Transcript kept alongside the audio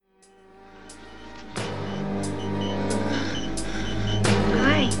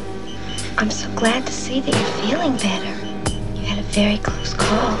I'm so glad to see that you're feeling better. You had a very close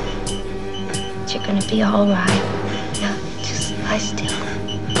call. But you're gonna be all right. Now, just lie still.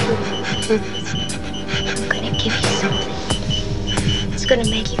 I'm gonna give you something. It's gonna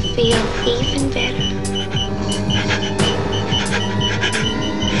make you feel even better.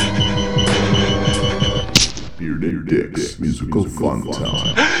 Bearded Dick's Musical Fun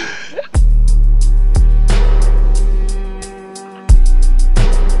Time.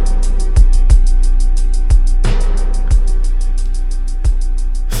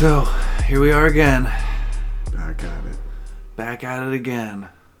 So, here we are again. Back at it. Back at it again.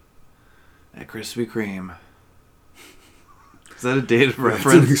 At Krispy Kreme. Is that a dated It's an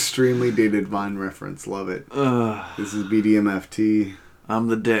reference? extremely dated Vine reference. Love it. This is BDMFT. I'm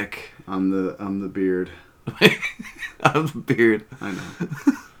the dick. I'm the beard. I'm the beard. I know.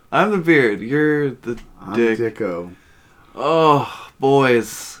 I'm the beard. You're the I'm dick. Dicko. Oh,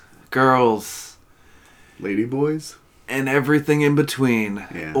 boys, girls, Lady boys? and everything in between.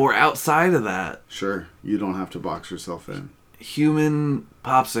 Yeah. Or outside of that. Sure. You don't have to box yourself in. Human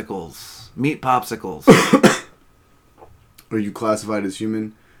popsicles. Meat popsicles. Are you classified as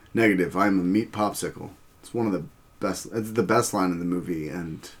human? Negative. I'm a meat popsicle. It's one of the best. It's the best line in the movie,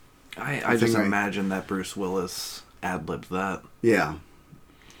 and I just imagine that Bruce Willis ad-libbed that. yeah.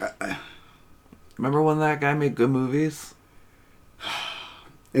 Remember when that guy made good movies?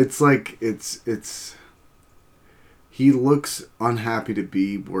 It's like it's. He looks unhappy to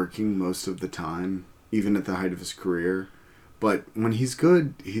be working most of the time, even at the height of his career. But when he's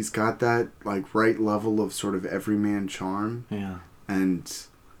good, he's got that like right level of sort of everyman charm. Yeah. And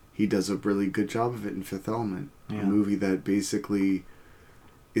he does a really good job of it in Fifth Element. Yeah. A movie that basically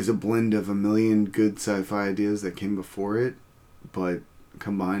is a blend of a million good sci-fi ideas that came before it, but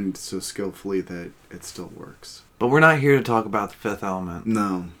combined so skillfully that it still works. But we're not here to talk about the Fifth Element.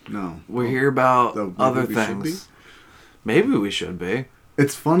 No. We're here about Though maybe other we should things. Maybe we should be.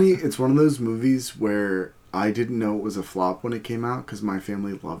 It's funny. It's one of those movies where I didn't know it was a flop when it came out because my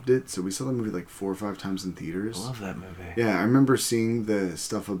family loved it. So we saw the movie like 4 or 5 times in theaters. I love that movie. Yeah, I remember seeing the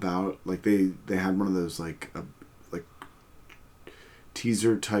stuff about like they had one of those like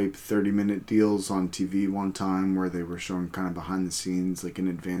teaser type 30-minute deals on TV one time where they were showing kind of behind the scenes like in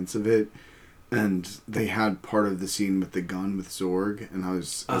advance of it. And they had part of the scene with the gun with Zorg, and I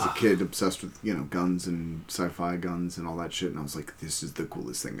was, as a kid, obsessed with, guns and sci-fi guns and all that shit, and I was like, this is the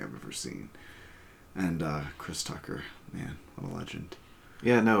coolest thing I've ever seen. And Chris Tucker, man, what a legend.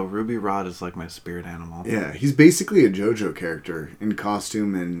 Yeah, no, Ruby Rod is like my spirit animal. Yeah, he's basically a JoJo character in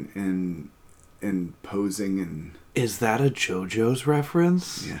costume and posing and... Is that a JoJo's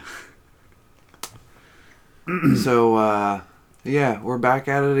reference? Yeah. So, yeah, we're back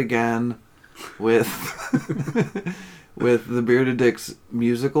at it again with with the Bearded Dick's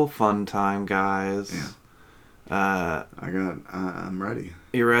Musical Fun Time, guys. Yeah. I'm ready.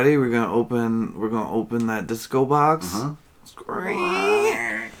 You ready? We're gonna open that disco box. Uh-huh.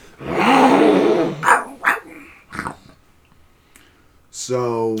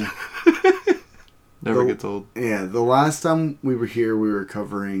 So... Never gets old. Yeah, the last time we were here, we were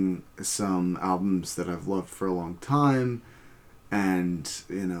covering some albums that I've loved for a long time. And,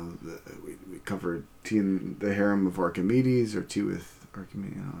 we covered Tea in the Harem of Archimedes, or Tea with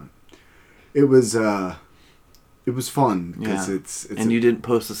Archimedes. It was fun, because it's and you didn't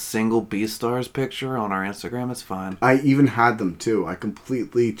post a single Beastars picture on our Instagram, it's fine. I even had them, too. I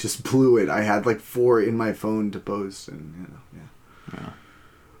completely just blew it. I had, 4 in my phone to post, and, Yeah.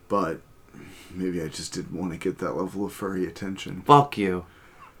 But maybe I just didn't want to get that level of furry attention. Fuck you.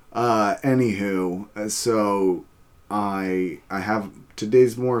 Anywho, so... I have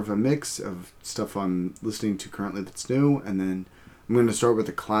today's more of a mix of stuff I'm listening to currently that's new, and then I'm going to start with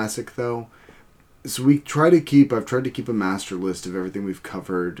a classic though. So I've tried to keep a master list of everything we've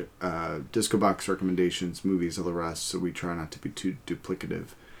covered, disco box recommendations, movies, all the rest. So we try not to be too duplicative.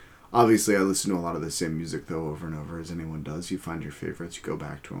 Obviously, I listen to a lot of the same music though over and over as anyone does. You find your favorites, you go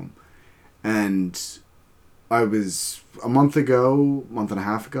back to them, and I was a month and a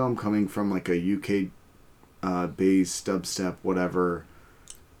half ago. I'm coming from like a UK. Bass, dubstep, whatever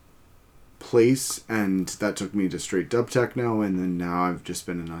place, and that took me to straight dub techno, and then now I've just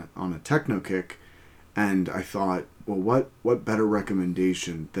been on a techno kick, and I thought, well, what better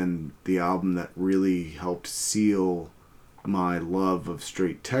recommendation than the album that really helped seal my love of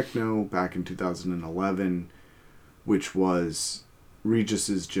straight techno back in 2011, which was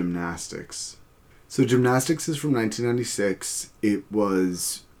Regis's Gymnastics. So Gymnastics is from 1996. It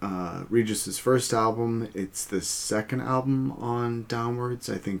was Regis's first album. It's the second album on Downwards.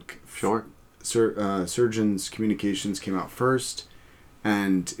 I think Sure. Surgeon's Communications came out first,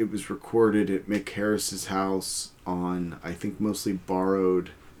 And it was recorded at Mick Harris's house on, I think, mostly borrowed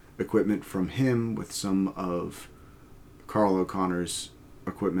equipment from him with some of Carl O'Connor's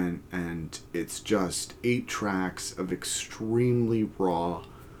equipment. And it's just 8 tracks of extremely raw,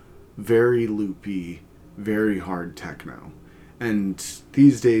 very loopy, very hard techno. And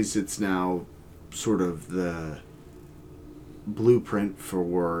these days it's now sort of the blueprint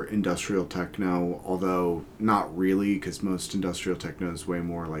for industrial techno, although not really, because most industrial techno is way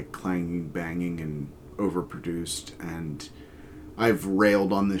more like clanging, banging, and overproduced. And I've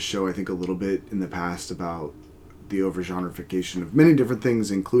railed on this show, I think, a little bit in the past about the over-genreification of many different things,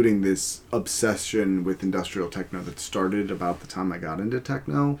 including this obsession with industrial techno that started about the time I got into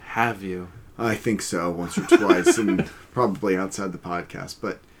techno. Have you? I think so, once or twice, and probably outside the podcast.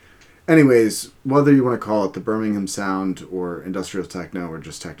 But anyways, whether you want to call it the Birmingham Sound or industrial techno or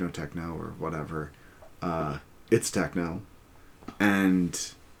just techno or whatever, it's techno.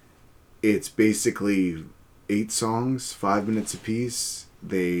 And it's basically 8 songs, 5 minutes apiece.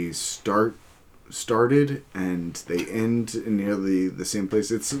 They started and they end in nearly the same place.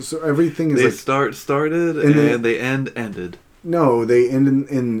 It's so everything is they started and they ended. No, they end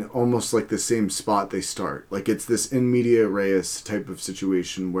in almost like the same spot they start. Like, it's this in media res type of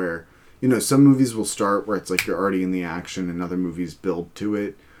situation where, you know, some movies will start where it's like you're already in the action and other movies build to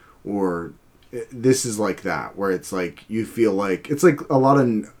it. Or this is like that, where it's like you feel like... It's like a lot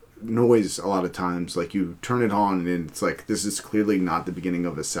of noise a lot of times. Like, you turn it on and it's like, this is clearly not the beginning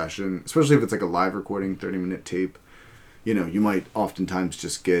of a session. Especially if it's like a live recording, 30-minute tape. You know, you might oftentimes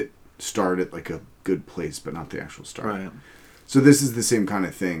just get started at like a good place, but not the actual start. Right. So this is the same kind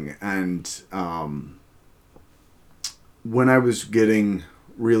of thing. And when I was getting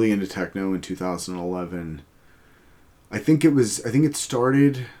really into techno in 2011, I think it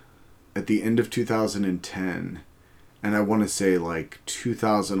started at the end of 2010. And I want to say like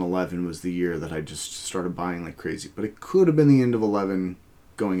 2011 was the year that I just started buying like crazy. But it could have been the end of 11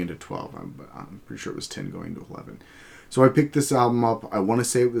 going into 12. I'm pretty sure it was 10 going to 11. So I picked this album up. I want to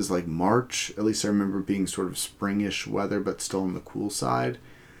say it was like March. At least I remember being sort of springish weather, but still on the cool side.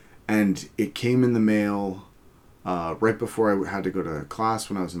 And it came in the mail right before I had to go to class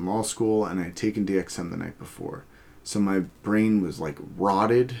when I was in law school, and I had taken DXM the night before. So my brain was like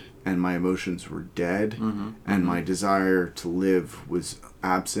rotted, and my emotions were dead, and my desire to live was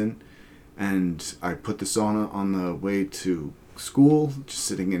absent. And I put this on the way to school, just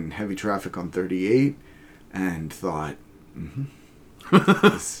sitting in heavy traffic on 38, and thought,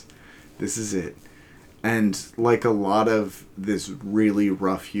 this is it. And like a lot of this really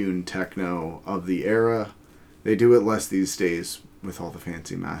rough-hewn techno of the era, they do it less these days with all the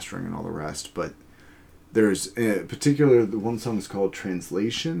fancy mastering and all the rest, but there's particular, the one song is called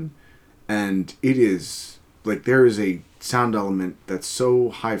Translation, and it is like, there is a sound element that's so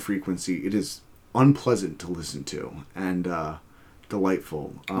high frequency, it is unpleasant to listen to, and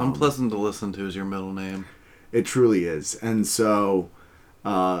delightful. Unpleasant to listen to is your middle name. It truly is. And so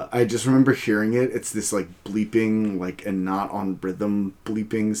I just remember hearing it. It's this like bleeping, like, and not on rhythm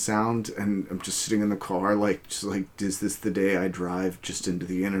bleeping sound, and I'm just sitting in the car like, just like, is this the day I drive just into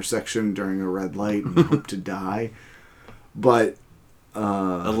the intersection during a red light and hope to die? But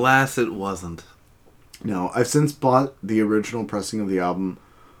alas, it wasn't. No, I've since bought the original pressing of the album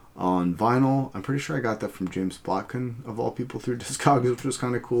on vinyl. I'm pretty sure I got that from James Plotkin, of all people, through Discogs, which was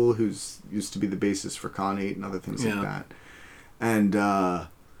kind of cool, who's used to be the bassist for Con 8 and other things like that.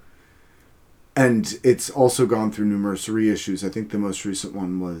 And it's also gone through numerous reissues. I think the most recent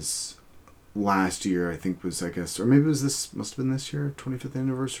one was last year, I think was, I guess, or maybe it was this, must have been this year, 25th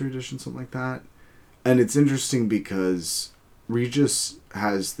anniversary edition, something like that. And it's interesting because Regis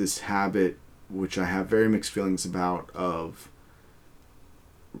has this habit, which I have very mixed feelings about, of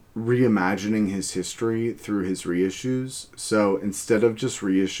reimagining his history through his reissues. So instead of just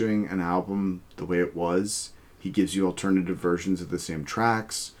reissuing an album the way it was, he gives you alternative versions of the same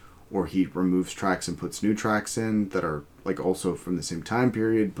tracks, or he removes tracks and puts new tracks in that are like also from the same time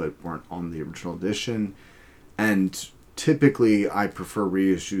period but weren't on the original edition. And typically I prefer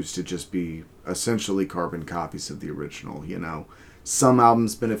reissues to just be essentially carbon copies of the original, you know. Some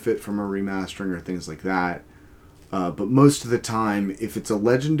albums benefit from a remastering or things like that. But most of the time, if it's a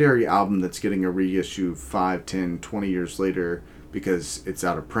legendary album that's getting a reissue 5, 10, 20 years later because it's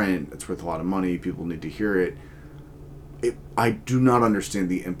out of print, it's worth a lot of money, people need to hear it, I do not understand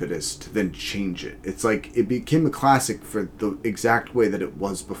the impetus to then change it. It's like it became a classic for the exact way that it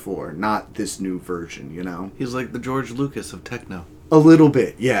was before, not this new version, you know? He's like the George Lucas of techno. A little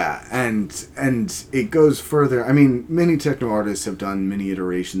bit, yeah. And it goes further. I mean, many techno artists have done many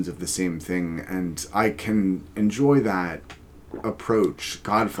iterations of the same thing, and I can enjoy that approach,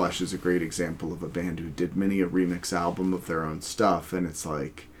 Godflesh is a great example of a band who did many a remix album of their own stuff, and it's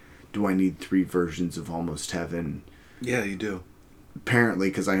like, do I need 3 versions of Almost Heaven? Yeah, you do. Apparently,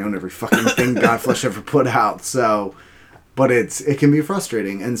 because I own every fucking thing Godflesh ever put out, so... But it can be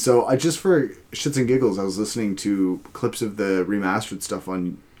frustrating, and so I just, for shits and giggles, I was listening to clips of the remastered stuff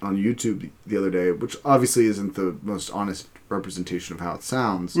on YouTube the other day, which obviously isn't the most honest representation of how it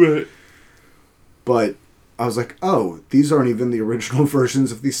sounds. Right. But I was like, oh, these aren't even the original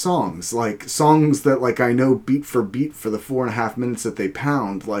versions of these songs. Like, songs that, like, I know beat for the 4.5 minutes that they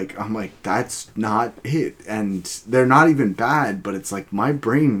pound, like, I'm like, that's not it. And they're not even bad, but it's like, my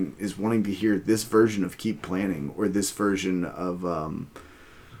brain is wanting to hear this version of Keep Planning, or this version of,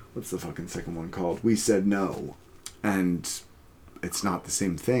 what's the fucking second one called? We Said No. And it's not the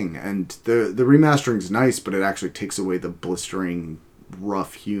same thing. And the remastering's nice, but it actually takes away the blistering,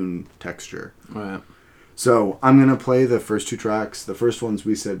 rough-hewn texture. Right. So I'm going to play the first 2 tracks. The first one's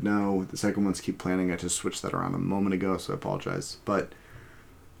We Said No. The second one's Keep Planning. I just switched that around a moment ago, so I apologize. But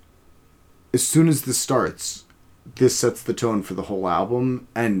as soon as this starts, this sets the tone for the whole album.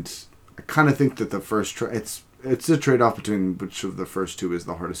 And I kind of think that the first track... It's a trade-off between which of the first 2 is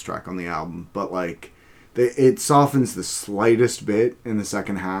the hardest track on the album. But, like, it softens the slightest bit in the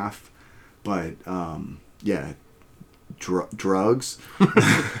second half. But, yeah, drugs...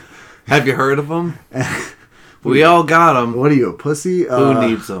 Have you heard of them? We all got them. What are you, a pussy? Who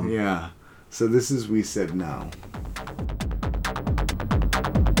needs them? Yeah. So this is We Said No.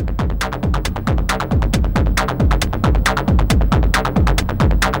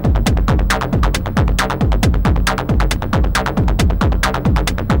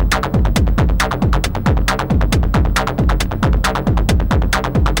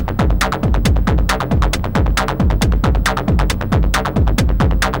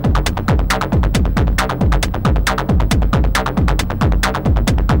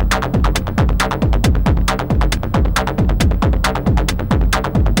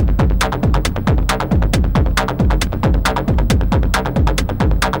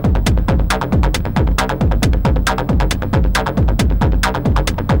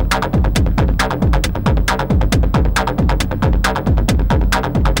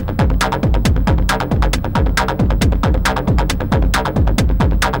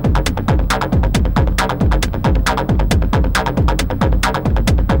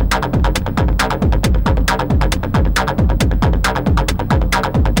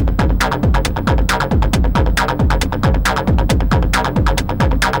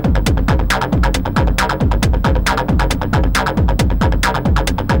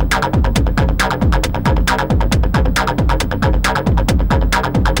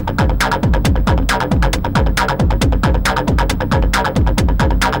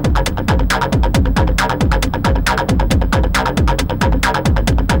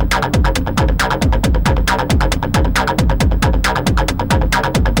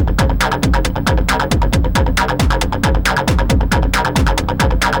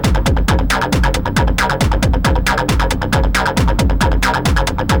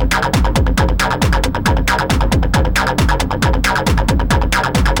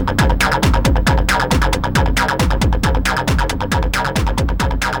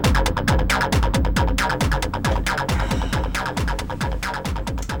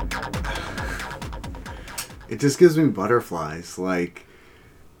 It just gives me butterflies, like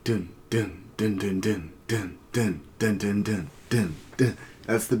dun dun dun dun dun dun dun dun dun dun dun dun.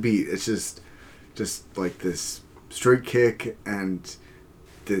 That's the beat. It's just like this straight kick and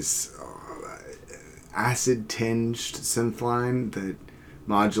this acid tinged synth line that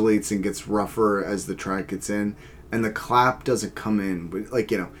modulates and gets rougher as the track gets in, and the clap doesn't come in. But,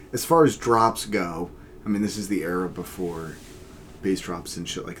 like, you know, as far as drops go, I mean, this is the era before bass drops and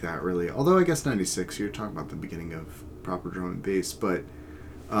shit like that, really. Although I guess 96, you're talking about the beginning of proper drum and bass, but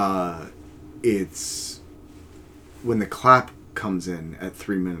it's when the clap comes in at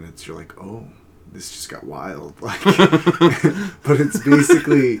 3 minutes, you're like, oh, this just got wild. Like, but it's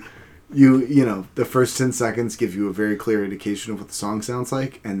basically you know, the first 10 seconds give you a very clear indication of what the song sounds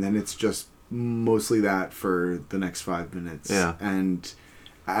like, and then it's just mostly that for the next 5 minutes. Yeah. And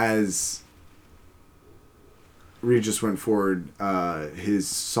as Regis went forward, his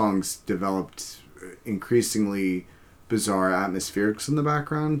songs developed increasingly bizarre atmospherics in the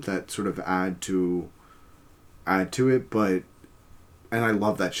background that sort of add to it, but and I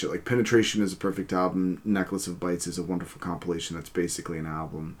love that shit. Like, Penetration is a perfect album. Necklace of Bites is a wonderful compilation that's basically an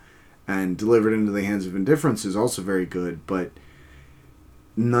album. And Delivered into the Hands of Indifference is also very good, but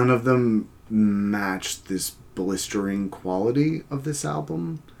none of them match this blistering quality of this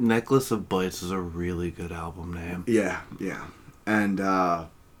album. Necklace of Bites is a really good album name. Yeah. And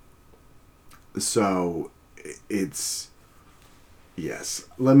so it's yes.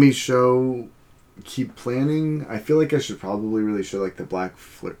 Let me show. Keep planning. I feel like I should probably really show like the Black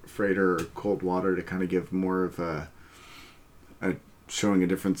Freighter or Cold Water to kind of give more of a showing a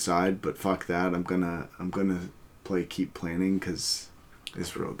different side. But fuck that. I'm gonna play Keep Planning because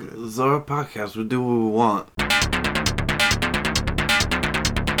it's real good. This is our podcast. We do what we want.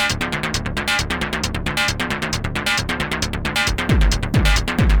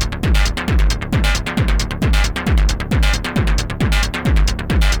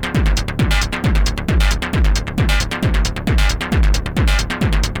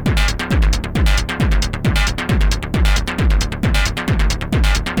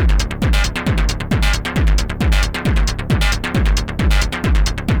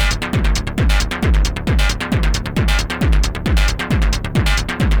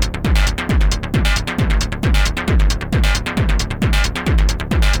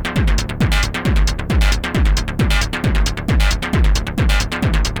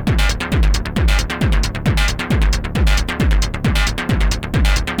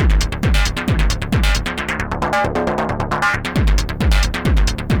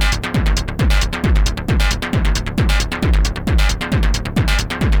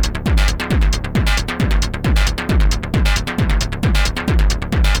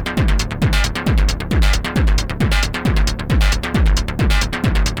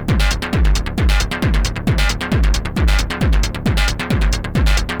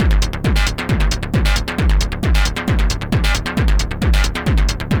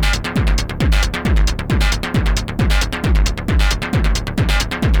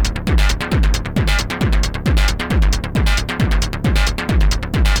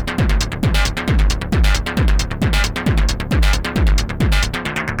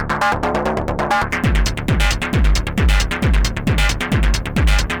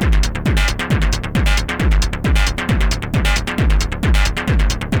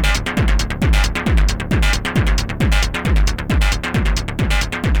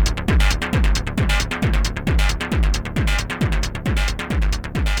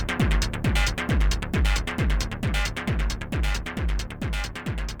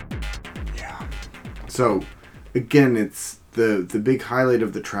 So, again, it's the big highlight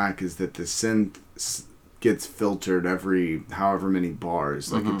of the track is that the synth gets filtered every however many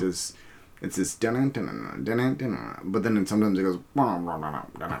bars. Like it does, it's this but then sometimes it goes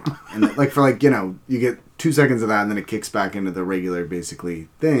and like for like, you know, you get 2 seconds of that and then it kicks back into the regular basically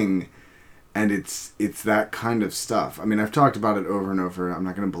thing, and it's that kind of stuff. I mean, I've talked about it over and over. I'm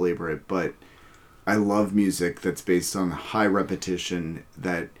not going to belabor it, but I love music that's based on high repetition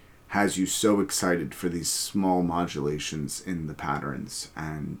that has you so excited for these small modulations in the patterns.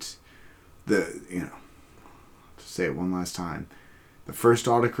 And the, you know, to say it one last time, the first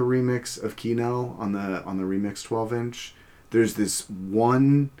Audica remix of Kino on the remix 12-inch, there's this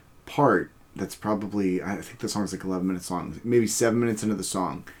one part that's probably, I think the song's like 11 minutes long, maybe 7 minutes into the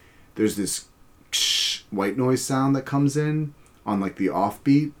song, there's this white noise sound that comes in on like the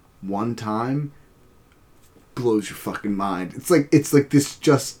offbeat one time. Blows your fucking mind. It's like this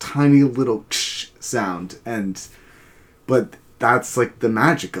just tiny little sound, but that's like the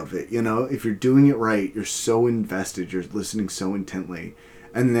magic of it, you know. If you're doing it right, you're so invested, you're listening so intently,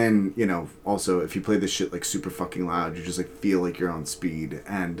 and then, you know, also if you play this shit like super fucking loud, you just like feel like you're on speed.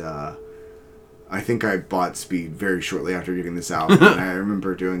 And I think I bought Speed very shortly after getting this album, and I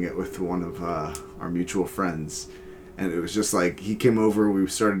remember doing it with one of our mutual friends, and it was just like he came over, we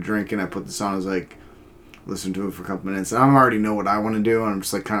started drinking, I put this on, I was like, listen to it for a couple minutes, and I already know what I want to do, and I'm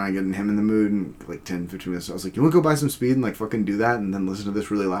just like kind of getting him in the mood, and like 10-15 minutes I was like, you want to go buy some Speed and like fucking do that and then listen to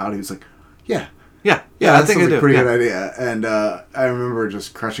this really loud? He was like, yeah I think it's a pretty good idea. And I remember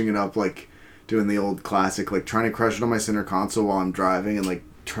just crushing it up, like doing the old classic, like trying to crush it on my center console while I'm driving and like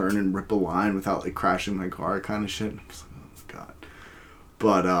turn and rip a line without like crashing my car kind of shit. I'm just like, oh my god.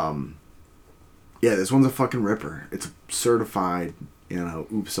 But yeah, this one's a fucking ripper. It's a certified, you know,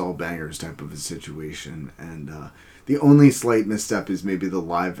 oops, all bangers type of a situation. And the only slight misstep is maybe the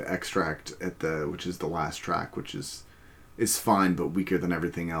live extract which is the last track, which is fine but weaker than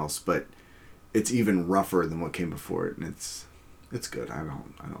everything else. But it's even rougher than what came before it, and it's good. I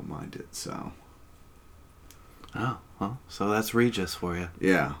don't mind it. So. Oh, well, so that's Regis for you.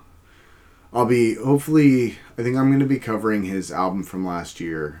 Yeah, I think I'm going to be covering his album from last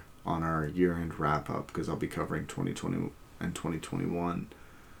year on our year-end wrap-up, because I'll be covering 2020 and 2021.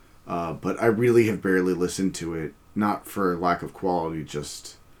 But I really have barely listened to it, not for lack of quality,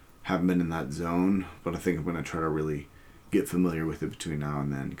 just haven't been in that zone. But I think I'm going to try to really get familiar with it between now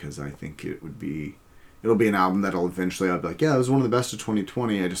and then, because I think it would be it'll be an album that'll eventually I'll be like, yeah, it was one of the best of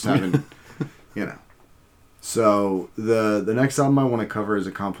 2020. I just haven't, you know. So the next album I want to cover is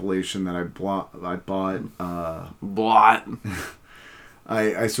a compilation that I bought. Blot.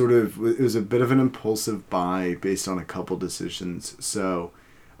 I sort of, it was a bit of an impulsive buy based on a couple decisions. So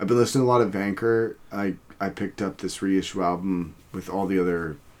I've been listening to a lot of Vanker. I picked up this reissue album with all the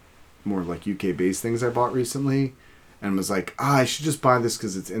other more like UK based things I bought recently, and was like, I should just buy this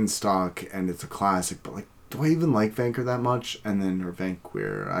because it's in stock and it's a classic. But like, do I even like Vanker that much? And then, or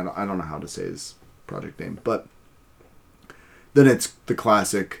Vanqueer, I don't know how to say his project name, but then it's the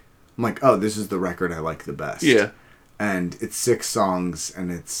classic. I'm like, oh, this is the record I like the best. Yeah. And it's 6 songs,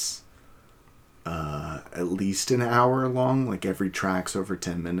 and it's at least an hour long. Like every track's over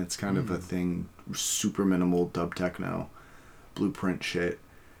 10 minutes, kind of a thing. Super minimal dub techno, blueprint shit.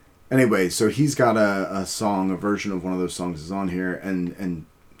 Anyway, so he's got a song, a version of one of those songs is on here, and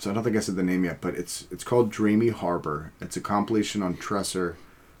so I don't think I said the name yet, but it's called Dreamy Harbor. It's a compilation on Tresor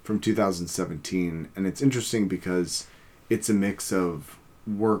from 2017, and it's interesting because it's a mix of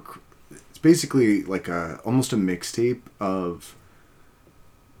work. It's basically like almost a mixtape of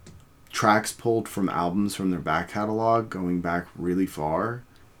tracks pulled from albums from their back catalog, going back really far.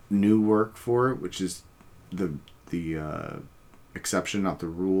 New work for it, which is the exception, not the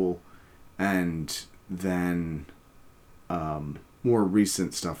rule, and then more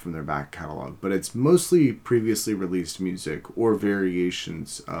recent stuff from their back catalog. But it's mostly previously released music or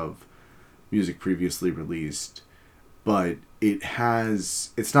variations of music previously released. But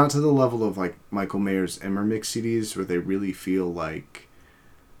it's not to the level of like Michael Mayer's Emmer mix CDs where they really feel like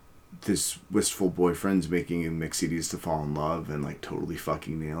this wistful boyfriend's making him mix CDs to fall in love and like totally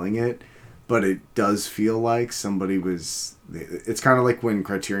fucking nailing it. But it does feel like somebody was... It's kind of like when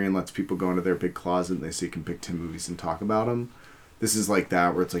Criterion lets people go into their big closet and they say you can pick 10 movies and talk about them. This is like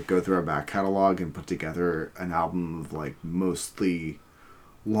that, where it's like go through our back catalog and put together an album of like mostly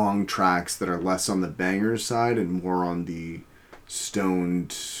long tracks that are less on the banger side and more on the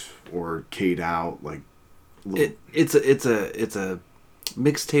stoned or K'd out like... It's a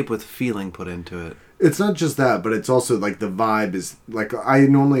mixtape with feeling put into it. It's not just that, but it's also like the vibe is like I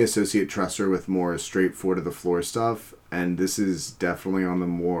normally associate Tresor with more straightforward to the floor stuff, and this is definitely on the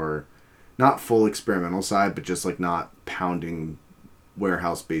more not full experimental side, but just like not pounding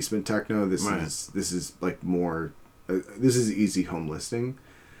warehouse basement techno. This is like more this is easy home listening.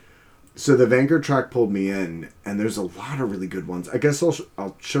 So the Vanguard track pulled me in, and there's a lot of really good ones. I guess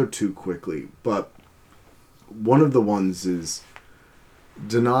I'll show 2 quickly, but one of the ones is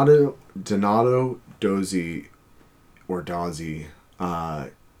Donato Dozzi or Dozzi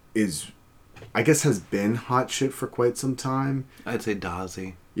is, I guess, has been hot shit for quite some time. I'd say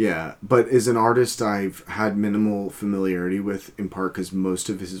Dozzi. Yeah, but is an artist I've had minimal familiarity with, in part because most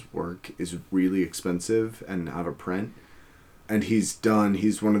of his work is really expensive and out of print. And he's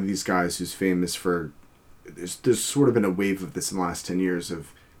one of these guys who's famous for, there's sort of been a wave of this in the last 10 years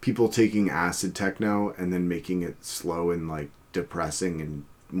of people taking acid techno and then making it slow and like depressing and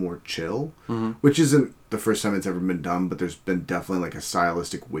more chill, which isn't the first time it's ever been done, but there's been definitely like a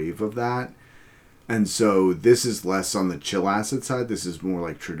stylistic wave of that. And so this is less on the chill acid side. This is more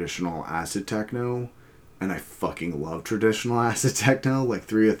like traditional acid techno, and I fucking love traditional acid techno. Like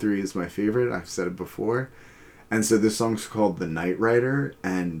 303 is my favorite. I've said it before. And so this song's called The Night Rider,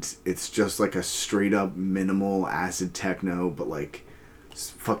 and it's just like a straight up minimal acid techno, but like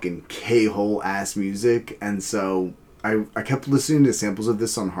fucking K-hole ass music. And so I kept listening to samples of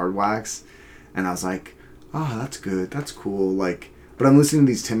this on Hard Wax, and I was like, oh, that's good, that's cool. Like, but I'm listening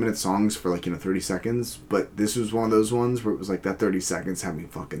to these 10-minute songs for like, 30 seconds, but this was one of those ones where it was like that 30 seconds had me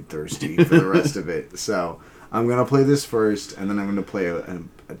fucking thirsty for the rest of it. So I'm going to play this first, and then I'm going to play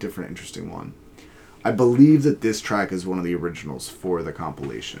a different interesting one. I believe that this track is one of the originals for the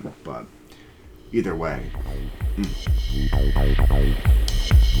compilation, but either way.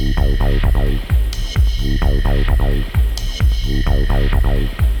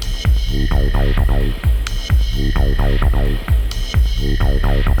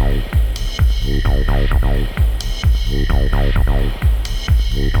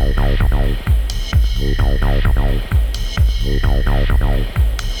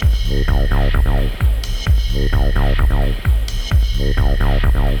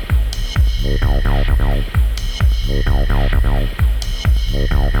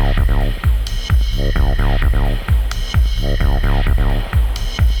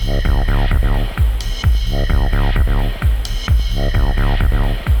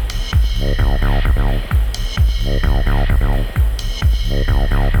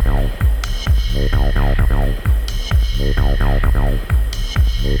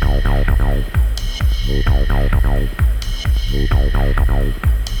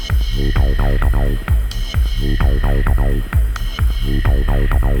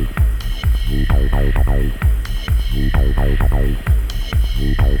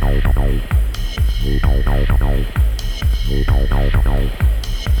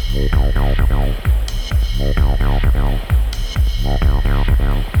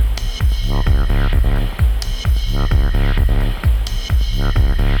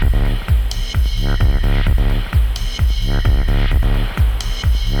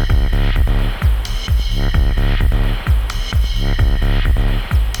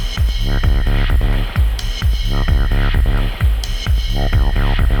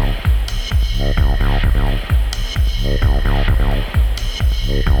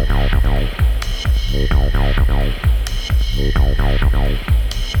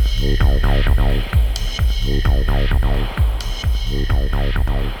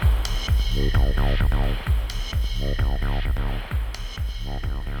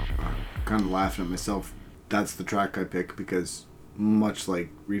 Kind of laughing at myself. That's the track I pick because, much like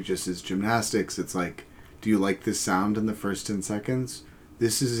Regis's Gymnastics, it's like, do you like this sound in the first 10 seconds?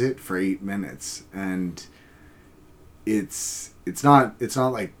 This is it for 8 minutes, and it's not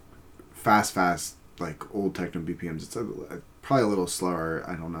like fast like old techno BPMs. It's probably a little slower.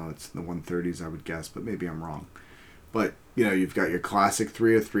 I don't know. It's in the 130s, I would guess, but maybe I'm wrong. But, you know, you've got your classic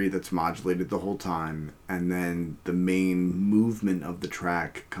 303 that's modulated the whole time, and then the main movement of the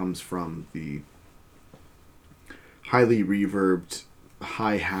track comes from the highly reverbed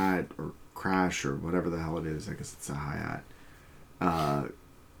hi-hat or crash or whatever the hell it is. I guess it's a hi-hat.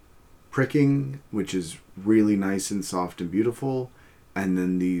 Pricking, which is really nice and soft and beautiful, and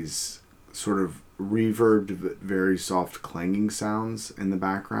then these sort of reverbed, very soft clanging sounds in the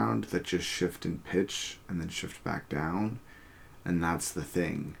background that just shift in pitch and then shift back down, and that's the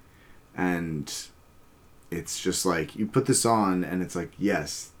thing. And it's just like, you put this on and it's like,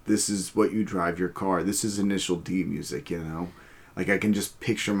 yes, this is what you drive your car. This is Initial D music, you know? Like, I can just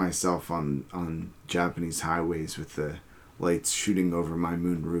picture myself on Japanese highways with the lights shooting over my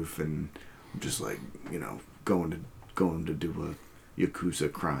moon roof, and I'm just like, you know, going to do a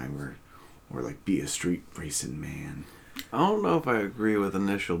Yakuza crime or like be a street racing man. I don't know if I agree with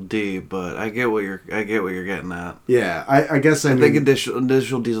Initial D, but I get what you're getting at. Yeah, I guess I mean, think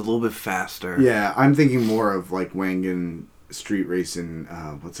Initial D is a little bit faster. Yeah, I'm thinking more of like Wangan Street Racing,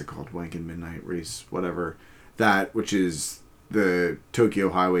 what's it called? Wangan Midnight Race, whatever. That, which is the Tokyo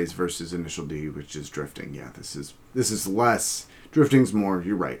Highways versus Initial D, which is drifting. Yeah, this is less. Drifting's more,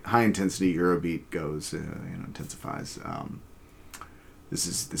 you're right. High intensity Eurobeat goes, intensifies.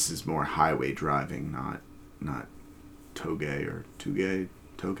 This is more highway driving, not toge or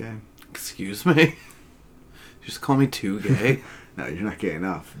toge. Excuse me. Just call me too gay. No, you're not gay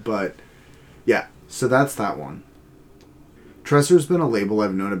enough. But yeah, so that's that one. Tressor's been a label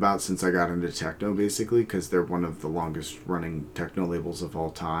I've known about since I got into techno, basically, because they're one of the longest running techno labels of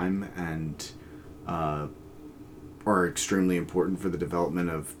all time, and are extremely important for the development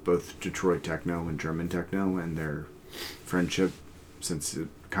of both Detroit techno and German techno and their friendship since it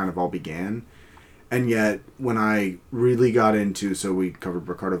kind of all began. And yet, when I really got into, so we covered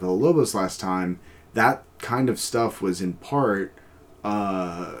Ricardo Villalobos last time, that kind of stuff was in part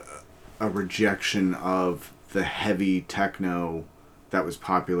a rejection of the heavy techno that was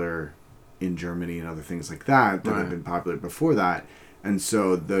popular in Germany and other things like that Right. had been popular before that. And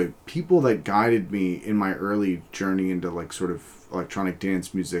so the people that guided me in my early journey into like sort of electronic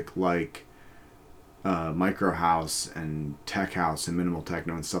dance music, like micro house and tech house and minimal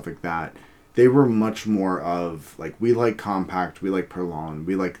techno and stuff like that, they were much more of like, we like compact, we like Perlon,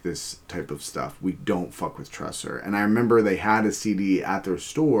 we like this type of stuff. We don't fuck with Tressor. And I remember they had a CD at their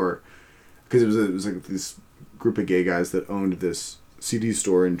store because it was like this group of gay guys that owned this CD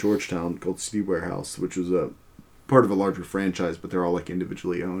store in Georgetown called CD Warehouse, which was a part of a larger franchise, but they're all like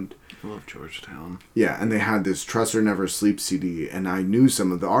individually owned. I love Georgetown. Yeah, and they had this Tressor Never Sleeps CD, and I knew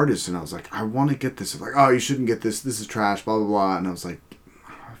some of the artists, and I was like, I want to get this. Like, oh, you shouldn't get this. This is trash, blah, blah, blah. And I was like,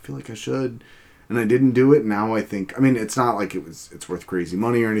 I feel like I should. And I didn't do it. Now I think, I mean, it's not like it's worth crazy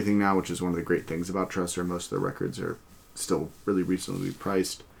money or anything now, which is one of the great things about Tressor. Most of their records are still really reasonably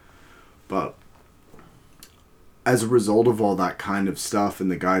priced. But as a result of all that kind of stuff and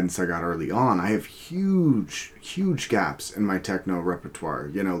the guidance I got early on, I have huge, huge gaps in my techno repertoire.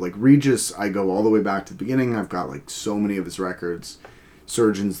 You know, like Regis, I go all the way back to the beginning. I've got like so many of his records.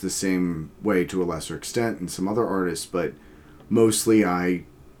 Surgeon's the same way to a lesser extent, and some other artists, but mostly I've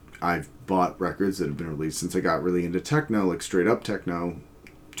bought records that have been released since I got really into techno, like straight up techno,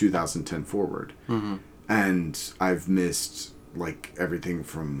 2010 forward. Mm-hmm. And I've missed like everything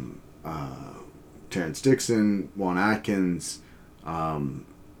from Terrence Dixon, Juan Atkins,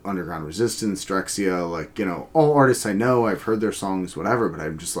 Underground Resistance, Drexia, like, you know, all artists I know, I've heard their songs, whatever, but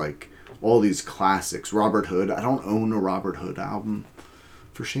I'm just like, all these classics. Robert Hood, I don't own a Robert Hood album,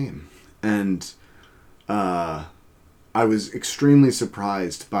 for shame. And I was extremely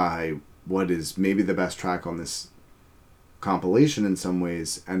surprised by what is maybe the best track on this compilation in some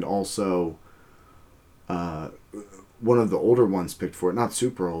ways, and also one of the older ones picked for it, not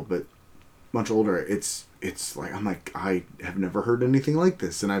super old, but much older. It's like, I'm like, I have never heard anything like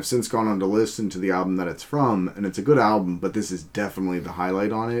this, and I've since gone on to listen to the album that it's from, and it's a good album, but this is definitely the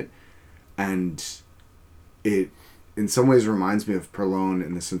highlight on it, and it in some ways reminds me of Perlone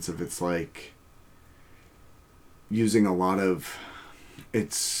in the sense of it's like using a lot of,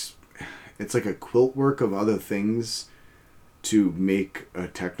 it's like a quilt work of other things to make a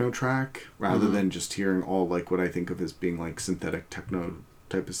techno track rather than just hearing all like what I think of as being like synthetic techno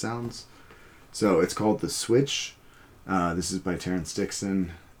type of sounds. So it's called The Switch. This is by Terrence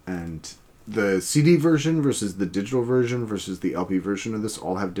Dixon, and the CD version versus the digital version versus the LP version of this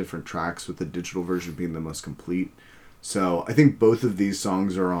all have different tracks, with the digital version being the most complete. So I think both of these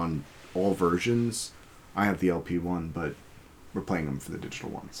songs are on all versions. I have the LP one, but we're playing them for the digital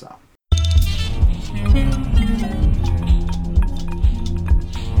one, so.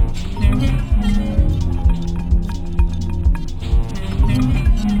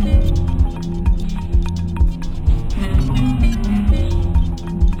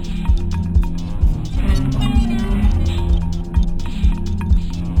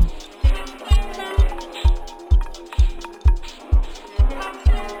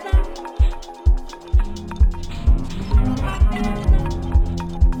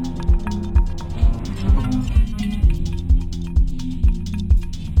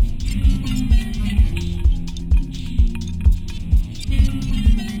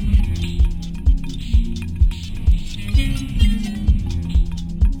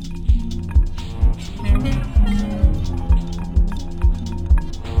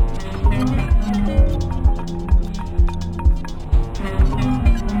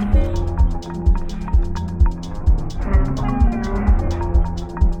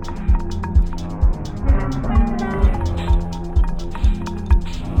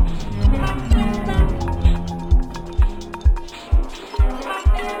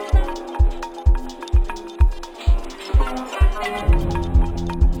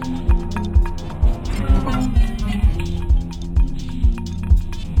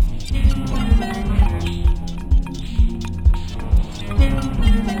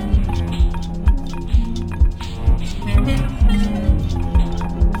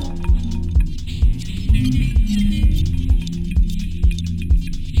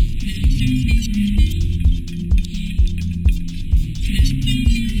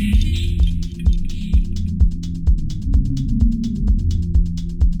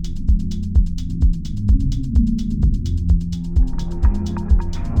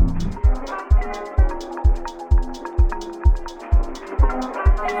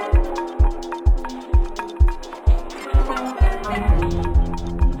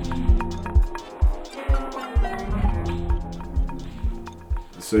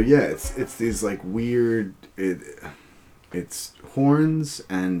 So yeah, it's these like weird, it's horns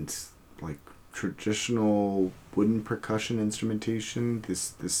and like traditional wooden percussion instrumentation.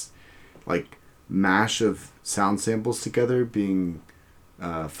 This like mash of sound samples together being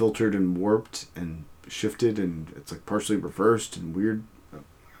filtered and warped and shifted, and it's like partially reversed and weird,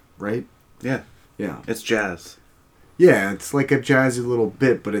 right? Yeah. Yeah. It's jazz. Yeah, it's like a jazzy little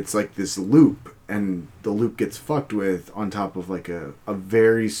bit, but it's like this loop, and the loop gets fucked with on top of like a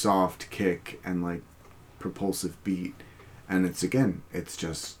very soft kick and like propulsive beat. And it's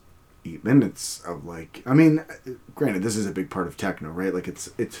just 8 minutes of like, I mean, granted, this is a big part of techno, right? Like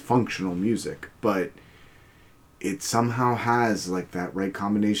it's functional music, but it somehow has like that right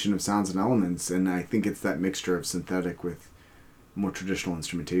combination of sounds and elements, and I think it's that mixture of synthetic with more traditional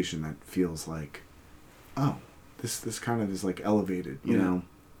instrumentation that feels like, oh, this kind of is like elevated, you know.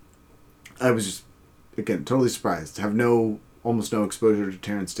 I was just, again, totally surprised. Have almost no exposure to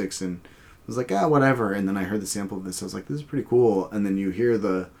Terrence Dixon. I was like, whatever. And then I heard the sample of this. I was like, this is pretty cool. And then you hear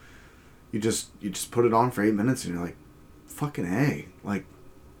you just put it on for 8 minutes, and you're like, fucking A. Like,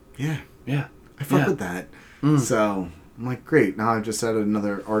 yeah. I fuck with that. So I'm like, great. Now I've just added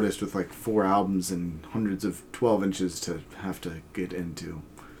another artist with like 4 albums and hundreds of 12 inches to have to get into.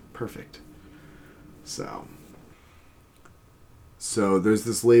 Perfect. So there's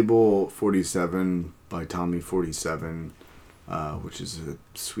this label 47 by Tommy 47, which is a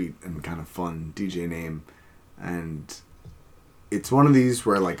sweet and kind of fun DJ name, and it's one of these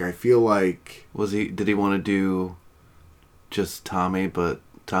where like I feel like Did he want to do just Tommy, but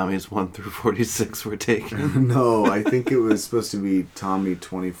Tommy's 1 through 46 were taken? no, I think it was supposed to be Tommy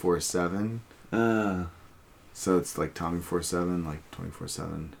 24/7. So it's like Tommy 4/7, like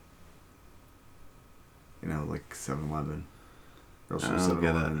 24/7. You know, like 7-Eleven. Girls from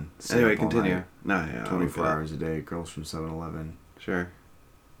 7-Eleven. Anyway, continue. No, yeah. 24 hours a day. Girls from 7-Eleven. Sure.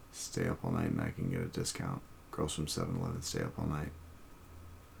 Stay up all night and I can get a discount. Girls from 7-Eleven stay up all night.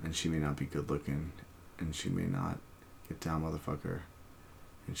 And she may not be good looking. And she may not get down, motherfucker.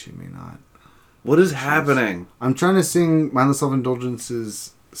 And she may not. What is happening? I'm trying to sing Mindless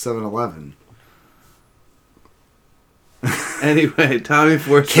Self-Indulgence's 7-Eleven. Anyway, Tommy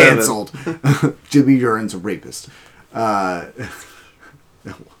 4/7. Cancelled. Jimmy Urin's a rapist.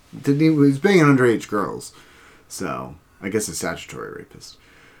 He was banging underage girls. So, I guess a statutory rapist.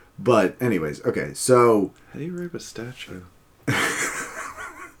 But, anyways, okay, so... How do you rape a statue?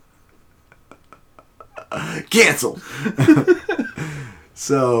 Cancelled!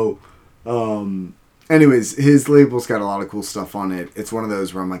 So, anyways, his label's got a lot of cool stuff on it. It's one of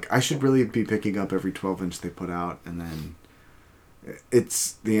those where I'm like, I should really be picking up every 12-inch they put out, and then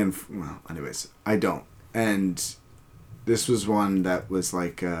it's well, anyways, I don't. And this was one that was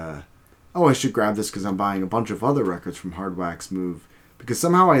like, oh, I should grab this because I'm buying a bunch of other records from Hard Wax Move, because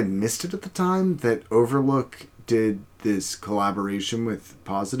somehow I had missed it at the time that Overlook did this collaboration with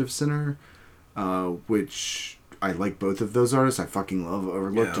Positive Sinner, which... I like both of those artists. I fucking love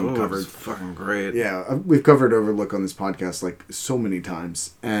Overlook. Yeah, Overlook's fucking great. Yeah, we've covered Overlook on this podcast like so many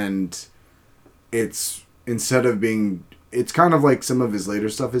times, and it's instead of being, it's kind of like some of his later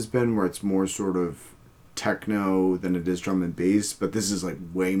stuff has been, where it's more sort of techno than it is drum and bass, but this is like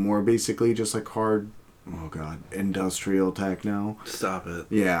way more basically just like hard, oh god, industrial techno. Stop it.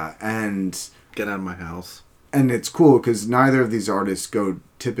 Yeah, and get out of my house. And it's cool because neither of these artists go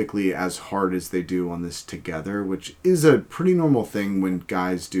typically as hard as they do on this together, which is a pretty normal thing when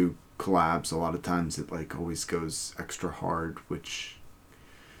guys do collabs. A lot of times it like always goes extra hard, which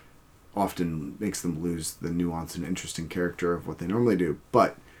often makes them lose the nuance and interesting character of what they normally do.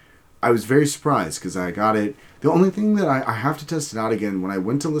 But I was very surprised because I got it. The only thing that I have to test it out again, when I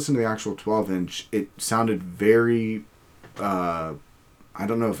went to listen to the actual 12-inch, it sounded very... I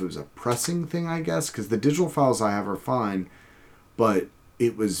don't know if it was a pressing thing, I guess, because the digital files I have are fine, but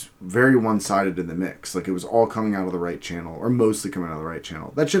it was very one-sided in the mix. Like, it was all coming out of the right channel, or mostly coming out of the right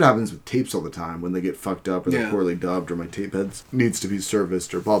channel. That shit happens with tapes all the time, when they get fucked up, or they're poorly dubbed, or my tape heads needs to be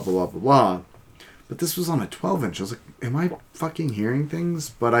serviced, or blah, blah, blah, blah, blah. But this was on a 12-inch. I was like, am I fucking hearing things?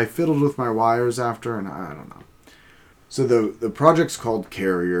 But I fiddled with my wires after, and I don't know. So the project's called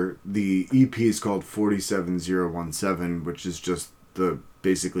Carrier. The EP is called 47017, which is just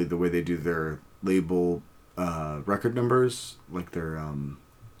basically the way they do their label record numbers, like their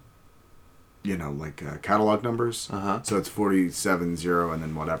catalog numbers. Uh-huh. So it's 470 and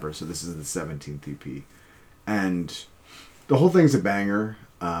then whatever. So this is the 17th EP, and the whole thing's a banger.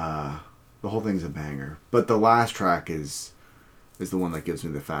 But the last track is the one that gives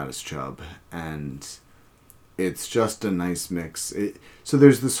me the fattest chub, and it's just a nice mix. So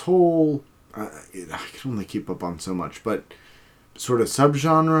there's this whole I can only keep up on so much, but sort of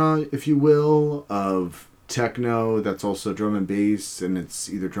subgenre, if you will, of techno that's also drum and bass, and it's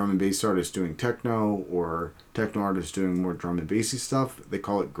either drum and bass artists doing techno or techno artists doing more drum and bassy stuff. They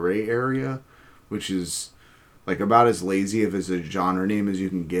call it Gray Area, which is like about as lazy of as a genre name as you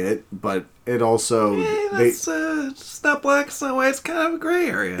can get, but it also it's not black, it's not white, it's kind of a gray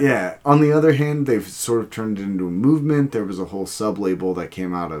area. Yeah. On the other hand, they've sort of turned it into a movement. There was a whole sub-label that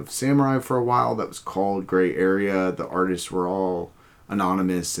came out of Samurai for a while that was called Gray Area. The artists were all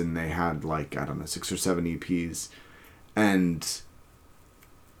anonymous, and they had 6 or 7 EPs. And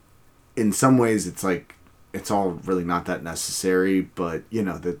in some ways, it's like, it's all really not that necessary, but,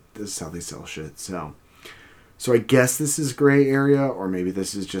 this is how they sell shit, so... So I guess this is Gray Area, or maybe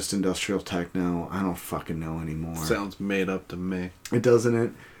this is just industrial techno. I don't fucking know anymore. Sounds made up to me. It doesn't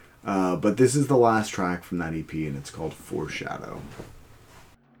it? But this is the last track from that EP, and it's called Foreshadow.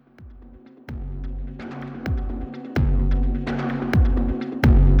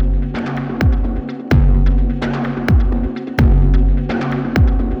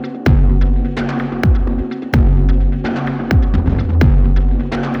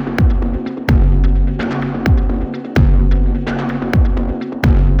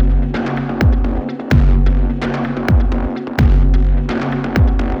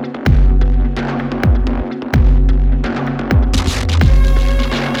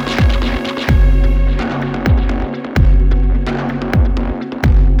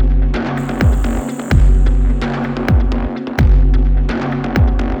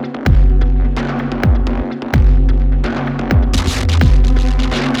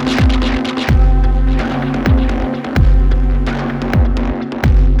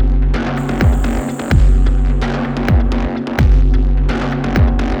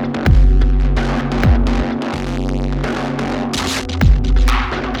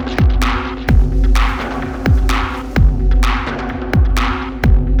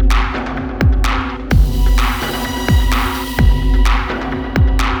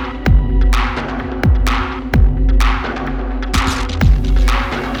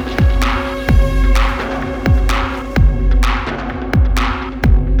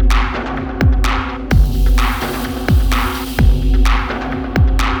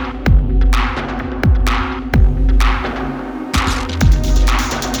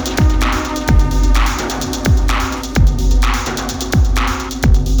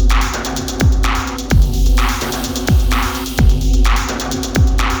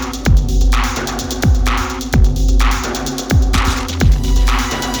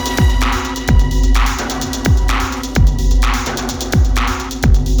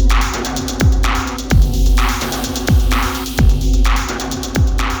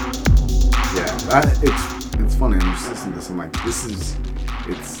 It's funny. I'm just listening to this. I'm like,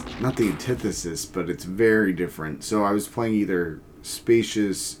 it's not the antithesis, but it's very different. So I was playing either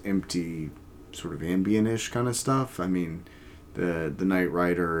spacious, empty, sort of ambient-ish kind of stuff. I mean, the Knight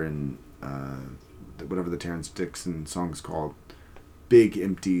Rider and whatever the Terrence Dixon song's called, big,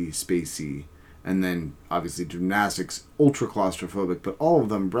 empty, spacey. And then, obviously, Gymnastics, ultra claustrophobic, but all of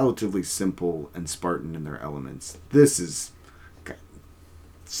them relatively simple and Spartan in their elements. This is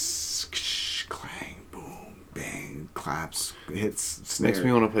clang, boom, bang, claps, hits, snare. Makes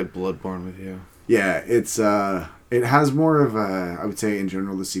me want to play Bloodborne with you. Yeah, it has more of a, I would say in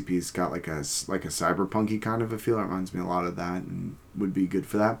general the CP's got like a cyberpunky kind of a feel. It reminds me a lot of that and would be good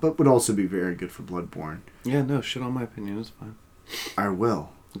for that, but would also be very good for Bloodborne. Yeah, no, shit on my opinion, it's fine. I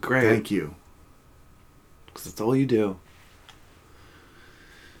will. Great. Thank you. Because it's all you do.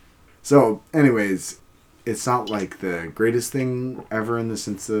 So, anyways, it's not like the greatest thing ever in the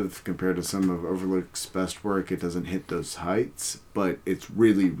sense of, compared to some of Overlook's best work, it doesn't hit those heights, but it's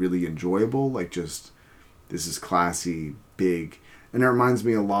really, really enjoyable. Like, just, this is classy, big, and it reminds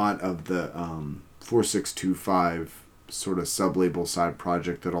me a lot of the 4625 sort of sub-label side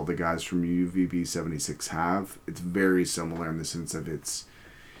project that all the guys from UVB76 have. It's very similar in the sense of it's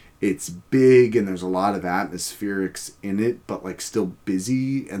big and there's a lot of atmospherics in it, but like still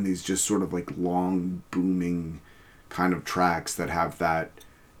busy, and these just sort of like long booming kind of tracks that have that,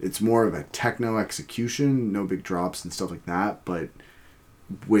 it's more of a techno execution, no big drops and stuff like that, but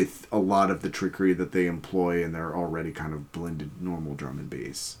with a lot of the trickery that they employ in their already kind of blended normal drum and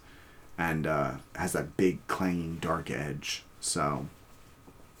bass, and has that big clanging dark edge. So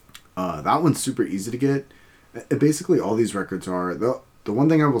that one's super easy to get. Basically all these records are, the one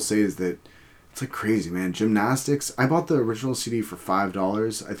thing I will say is that it's like crazy, man. Gymnastics, I bought the original CD for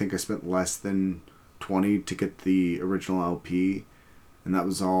 $5. I think I spent less than $20 to get the original LP, and that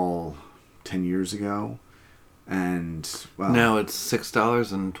was all 10 years ago. And well, now it's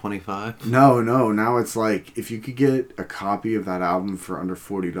 $6.25. No, now it's like, if you could get a copy of that album for under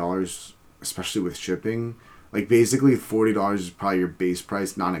 $40, especially with shipping, like basically $40 is probably your base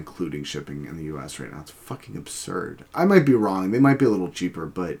price, not including shipping in the US right now. It's fucking absurd. I might be wrong. They might be a little cheaper,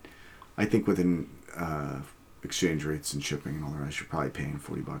 but I think within exchange rates and shipping and all the rest, you're probably paying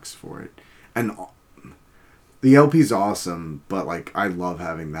 $40 for it. And the LP's awesome, but like I love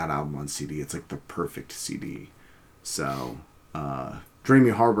having that album on CD. It's like the perfect CD. So,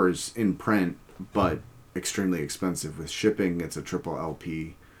 Dreamy Harbor's in print, but extremely expensive with shipping. It's a triple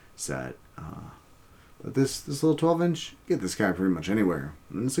LP set. But this little 12-inch, you get this guy pretty much anywhere,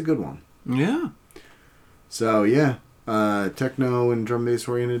 and it's a good one. Yeah. So yeah, techno and drum bass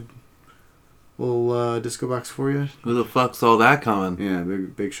oriented little disco box for you. Who the fuck saw that coming? Yeah,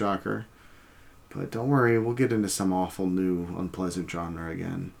 big shocker. But don't worry, we'll get into some awful new unpleasant genre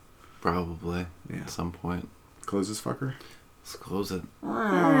again. Probably. Yeah. At some point. Close this fucker. Let's close it.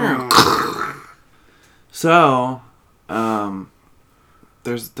 So,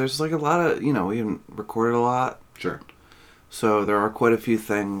 there's like a lot of, we haven't recorded a lot. Sure. So there are quite a few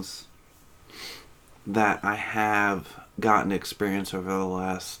things that I have gotten to experience over the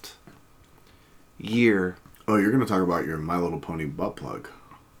last year. Oh, you're going to talk about your My Little Pony butt plug.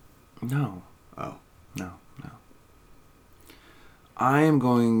 No. Oh. No. I am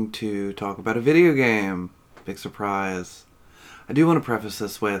going to talk about a video game. Big surprise. I do want to preface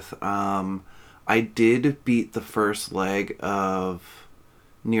this with, I did beat the first leg of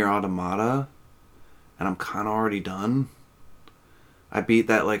Nier Automata, and I'm kind of already done. I beat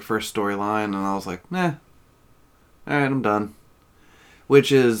that first storyline, and I was like, alright, I'm done.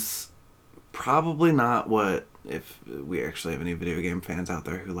 Which is probably not what, if we actually have any video game fans out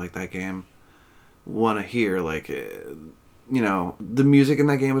there who like that game, want to hear. The music in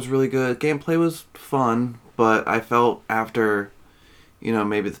that game was really good. Gameplay was fun, but I felt after,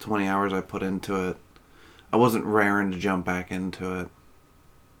 maybe the 20 hours I put into it, I wasn't raring to jump back into it.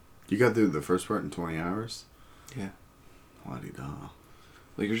 You got through the first part in 20 hours? Yeah. La-di-da.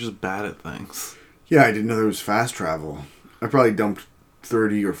 You're just bad at things. Yeah, I didn't know there was fast travel. I probably dumped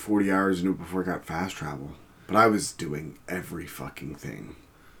 30 or 40 hours into it before I got fast travel. But I was doing every fucking thing.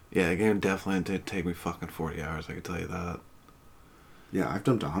 Yeah, the game definitely did take me fucking 40 hours, I can tell you that. Yeah, I've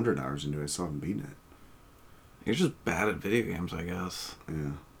dumped 100 hours into it, so I haven't beaten it. You're just bad at video games, I guess.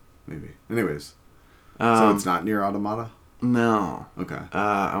 Yeah, maybe. Anyways. So it's not Nier Automata? No. Okay.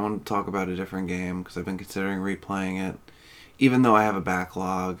 I want to talk about a different game, because I've been considering replaying it, even though I have a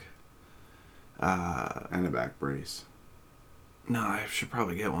backlog. And a back brace. No, I should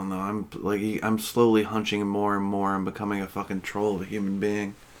probably get one, though. I'm slowly hunching more and more and becoming a fucking troll of a human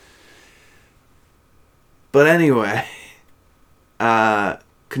being. But anyway,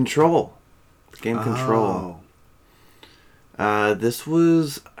 Control. The game Control. This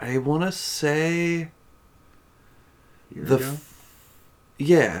was, I want to say... Year ago?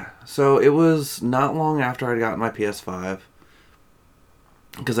 Yeah. So it was not long after I'd gotten my PS5.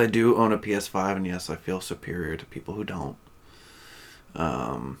 Because I do own a PS5, and yes, I feel superior to people who don't.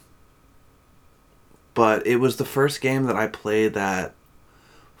 But it was the first game that I played that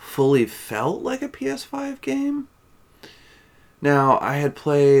fully felt like a PS5 game. Now, I had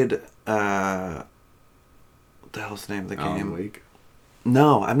played... what the hell's the name of the game? Alan Wake?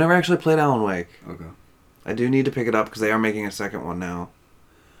 No, I've never actually played Alan Wake. Okay. I do need to pick it up because they are making a second one now.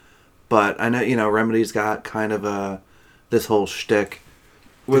 But I know, Remedy's got kind of this whole shtick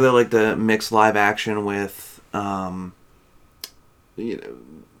where they like to mix live action with,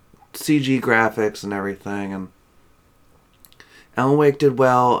 CG graphics and everything. And Alan Wake did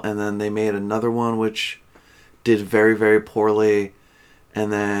well, and then they made another one which did very, very poorly.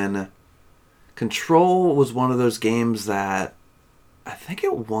 And then Control was one of those games that I think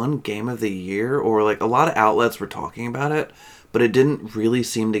it won Game of the Year, or like a lot of outlets were talking about it, but it didn't really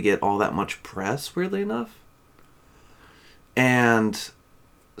seem to get all that much press, weirdly enough. And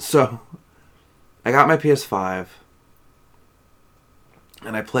so I got my PS5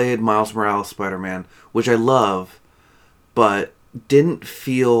 and I played Miles Morales Spider-Man, which I love, but didn't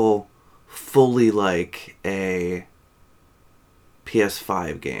feel fully like a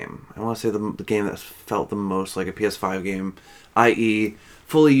PS5 game. I want to say the game that felt the most like a PS5 game, i.e.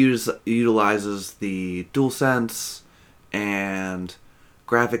 fully utilizes the DualSense and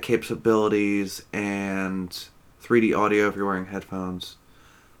graphic capabilities and 3D audio if you're wearing headphones.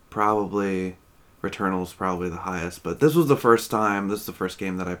 Probably Returnal's probably the highest, but this is the first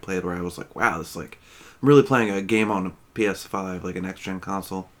game that I played where I was like, wow, this is like I'm really playing a game on a PS5, like a next gen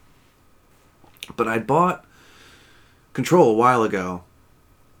console. But I'd bought Control a while ago,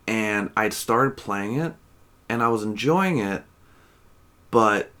 and I'd started playing it, and I was enjoying it,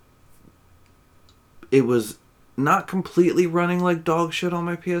 but it was not completely running like dog shit on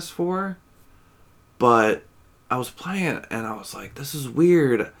my PS4, but I was playing it, and I was like, this is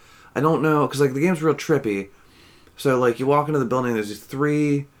weird. I don't know, because like the game's real trippy. So like you walk into the building, there's these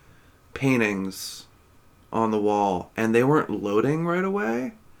 3 paintings on the wall, and they weren't loading right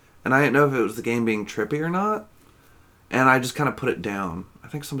away, and I didn't know if it was the game being trippy or not. And I just kind of put it down. I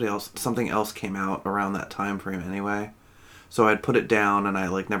think something else came out around that time frame anyway. So I'd put it down and I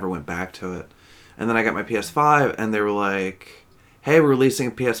like never went back to it. And then I got my PS5 and they were like, hey, we're releasing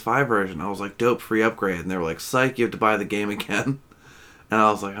a PS5 version. I was like, dope, free upgrade. And they were like, psych, you have to buy the game again. And I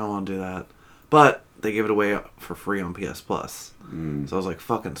was like, I don't want to do that. But they gave it away for free on PS Plus. So I was like,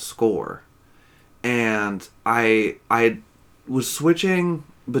 fucking score. And I was switching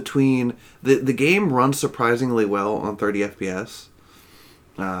between the game runs surprisingly well on 30 FPS,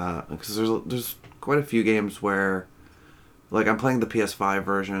 because there's quite a few games where, like, I'm playing the PS5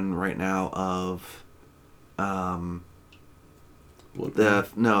 version right now of the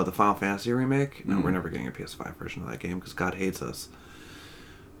Final Fantasy remake. No, we're never getting a PS5 version of that game because God hates us.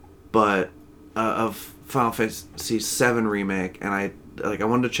 But of Final Fantasy VII remake, and I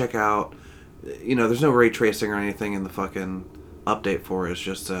wanted to check out, there's no ray tracing or anything in the fucking update for it. It's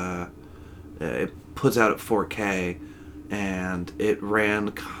just it puts out at 4K, and it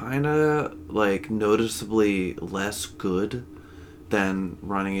ran kind of like noticeably less good than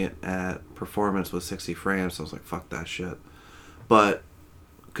running it at performance with 60 frames. So I was like, fuck that shit. But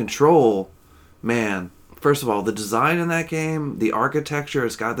Control, man, first of all, the design in that game, the architecture,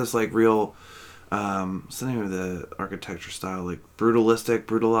 it's got this like real what's the name of the architecture style, like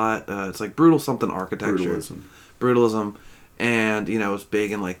it's like brutal something architecture, brutalism. And, it's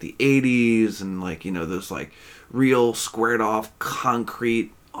big in, like, the 80s and, like, those, like, real squared-off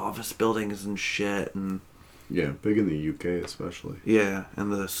concrete office buildings and shit. And yeah, big in the UK especially. Yeah,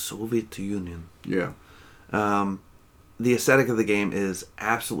 and the Soviet Union. Yeah. The aesthetic of the game is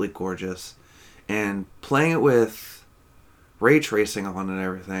absolutely gorgeous. And playing it with ray tracing on and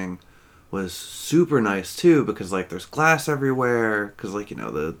everything was super nice, too, because, like, there's glass everywhere. Because, like,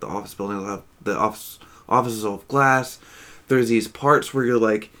 the office buildings have... The offices all have glass. There's these parts where you're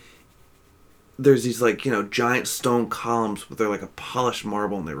like, there's these like, giant stone columns, but they're like a polished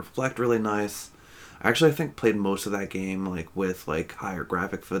marble and they reflect really nice. I actually, I think, played most of that game like with like higher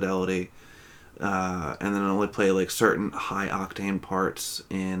graphic fidelity, and then I only play like certain high octane parts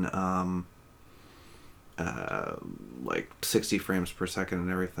in like 60 frames per second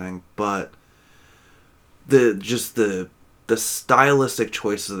and everything. But the stylistic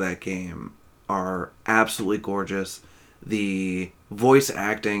choices of that game are absolutely gorgeous. The voice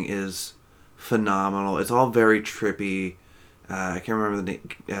acting is phenomenal. It's all very trippy. I can't remember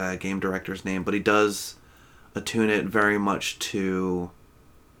the game director's name, but he does attune it very much to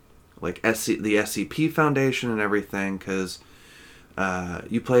like the SCP Foundation and everything, because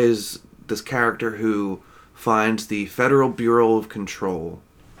you play as this character who finds the Federal Bureau of Control,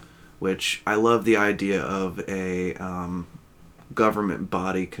 which I love the idea of a government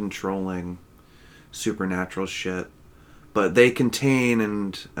body controlling supernatural shit. But they contain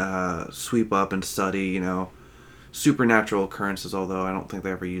and sweep up and study, you know, supernatural occurrences, although I don't think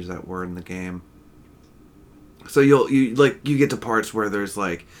they ever use that word in the game. So you get to parts where there's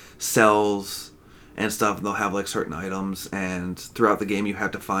like cells and stuff, and they'll have like certain items, and throughout the game you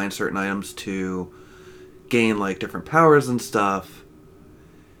have to find certain items to gain like different powers and stuff.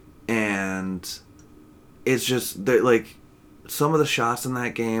 And it's just that, like, some of the shots in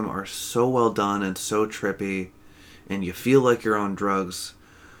that game are so well done and so trippy, and you feel like you're on drugs.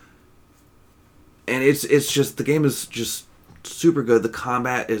 And it's just, the game is just super good. The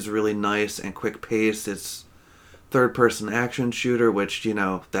combat is really nice and quick paced. It's third-person action shooter, which, you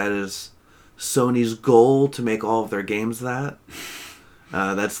know, that is Sony's goal, to make all of their games that.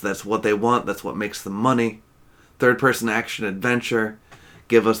 That's what they want. That's what makes them money. Third-person action adventure.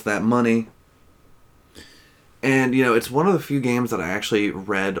 Give us that money. And, you know, it's one of the few games that I actually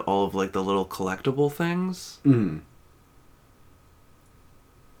read all of, like, the little collectible things. Mm-hmm.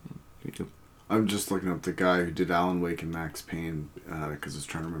 You do. I'm just looking up the guy who did Alan Wake and Max Payne, because I was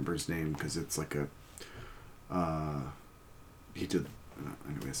trying to remember his name, because it's like a... he did...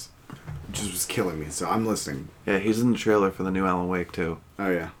 anyways. It just was killing me, so I'm listening. Yeah, he's in the trailer for the new Alan Wake, too. Oh,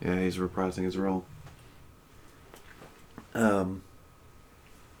 yeah. Yeah, he's reprising his role.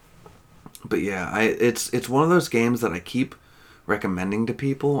 But yeah, it's one of those games that I keep recommending to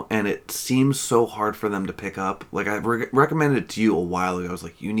people, and it seems so hard for them to pick up. Like, I recommended it to you a while ago. I was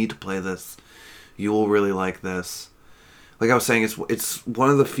like, you need to play this. You will really like this. Like I was saying, it's one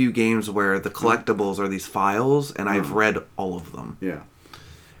of the few games where the collectibles are these files, and I've read all of them. Yeah.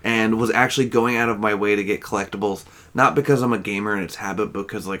 And was actually going out of my way to get collectibles, not because I'm a gamer and it's habit, but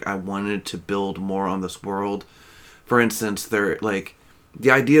because, like, I wanted to build more on this world. For instance, they're, like,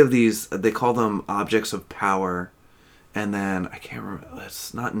 the idea of these, they call them objects of power, and then, I can't remember,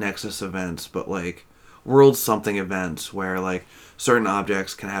 it's not Nexus events, but, like, world something events, where, like, certain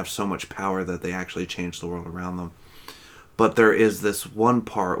objects can have so much power that they actually change the world around them. But there is this one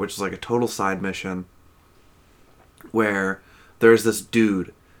part, which is like a total side mission, where there's this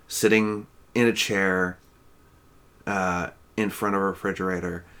dude sitting in a chair in front of a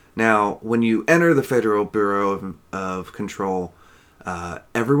refrigerator. Now, when you enter the Federal Bureau of Control,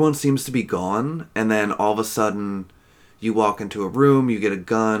 everyone seems to be gone, and then all of a sudden you walk into a room, you get a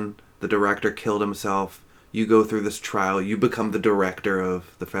gun, the director killed himself, you go through this trial, you become the director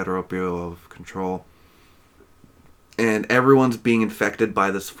of the Federal Bureau of Control. And everyone's being infected by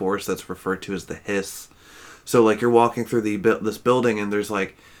this force that's referred to as the Hiss. So, like, you're walking through this building, and there's,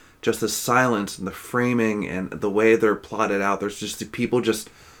 like, just this silence, and the framing and the way they're plotted out. There's just the people just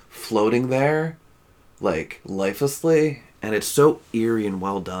floating there, like, lifelessly. And it's so eerie and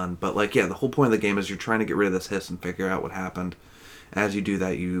well done. But, like, yeah, the whole point of the game is you're trying to get rid of this Hiss and figure out what happened. As you do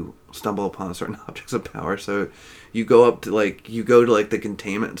that, you stumble upon certain objects of power. So you go to the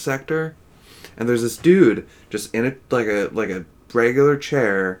containment sector. And there's this dude just in a regular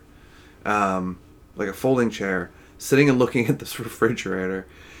chair, like a folding chair, sitting and looking at this refrigerator,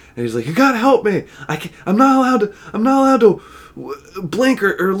 and he's like, "You gotta help me! I'm not allowed to blink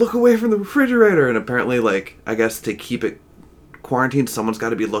or look away from the refrigerator." And apparently, like, I guess to keep it quarantined, someone's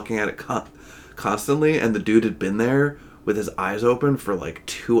got to be looking at it constantly. And the dude had been there with his eyes open for like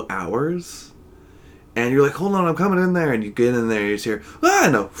 2 hours, and you're like, "Hold on, I'm coming in there." And you get in there, and you just hear,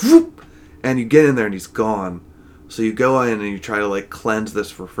 no, whoop. And you get in there and he's gone. So you go in and you try to, like, cleanse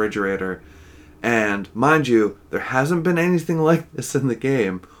this refrigerator. And mind you, there hasn't been anything like this in the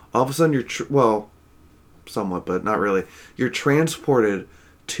game. All of a sudden you're, somewhat, but not really. You're transported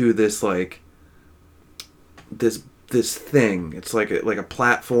to this, like, this thing. It's like a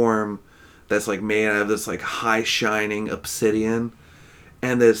platform that's, like, made out of this, like, high shining obsidian.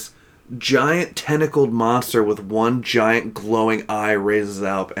 And this giant tentacled monster with one giant glowing eye raises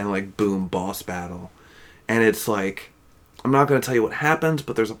up, and, like, boom, boss battle. And it's like, I'm not going to tell you what happens,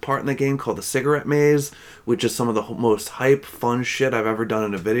 but there's a part in the game called the cigarette maze, which is some of the most hype, fun shit I've ever done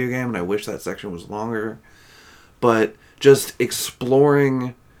in a video game, and I wish that section was longer. But just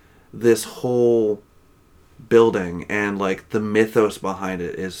exploring this whole building and, like, the mythos behind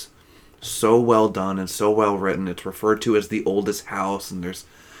it is so well done and so well written. It's referred to as the oldest house, and there's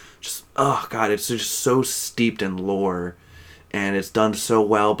just, oh god, it's just so steeped in lore, and it's done so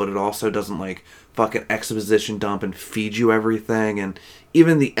well, but it also doesn't, like, fucking exposition dump and feed you everything, and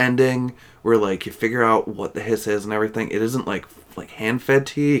even the ending where like you figure out what the hiss is and everything, it isn't like hand fed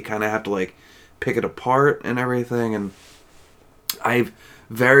to you. You kind of have to like pick it apart and everything. And I've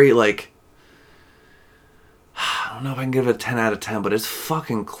very like, I don't know if I can give it a 10 out of 10, but it's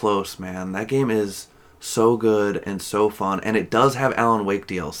fucking close, man. That game is so good and so fun, and it does have Alan Wake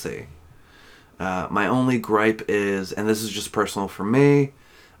DLC. My only gripe is, and this is just personal for me,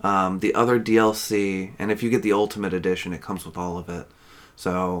 the other DLC, and if you get the Ultimate Edition, it comes with all of it.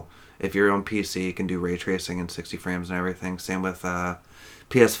 So if you're on PC, you can do ray tracing and 60 frames and everything. Same with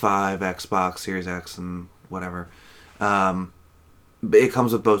PS5, Xbox, Series X, and whatever. It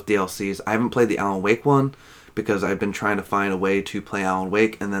comes with both DLCs. I haven't played the Alan Wake one because I've been trying to find a way to play Alan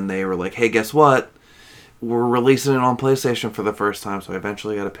Wake, and then they were like, hey, guess what? We're releasing it on PlayStation for the first time, so I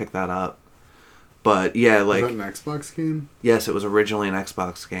eventually got to pick that up. But yeah, like... Was that an Xbox game? Yes, it was originally an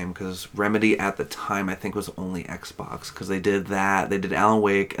Xbox game, because Remedy at the time, I think, was only Xbox, because they did that. They did Alan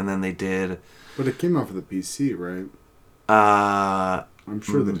Wake, and then they did... But it came out for the PC, right? I'm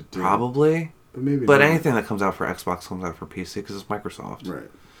sure that it did. Probably. But maybe But not. anything that comes out for Xbox comes out for PC, because it's Microsoft.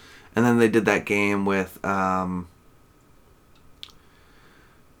 Right. And then they did that game with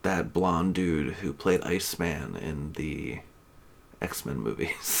that blonde dude who played Iceman in the X-Men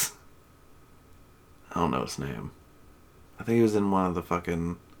movies. I don't know his name. I think he was in one of the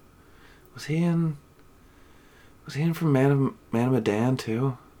fucking... Was he in from Man of Medan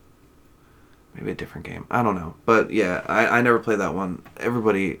too? Maybe a different game. I don't know. But yeah, I never played that one.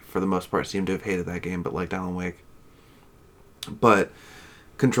 Everybody, for the most part, seemed to have hated that game, but liked Alan Wake. But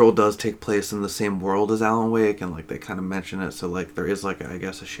Control does take place in the same world as Alan Wake, and like they kind of mention it, so like there is like I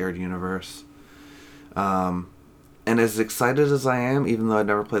guess a shared universe. And as excited as I am, even though I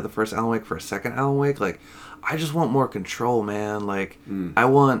never played the first Alan Wake, for a second Alan Wake, like I just want more Control, man. Like I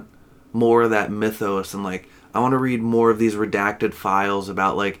want more of that mythos, and like I want to read more of these redacted files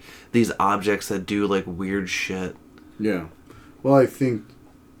about like these objects that do like weird shit. Yeah. Well, I think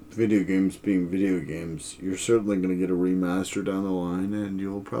video games being video games, you're certainly going to get a remaster down the line, and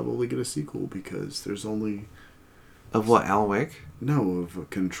you'll probably get a sequel because there's only... Of what, Alan Wake? No, of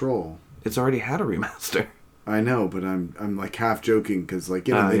Control. It's already had a remaster. I know, but I'm like half joking because like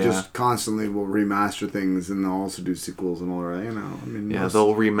they just constantly will remaster things, and they'll also do sequels and all that. I mean,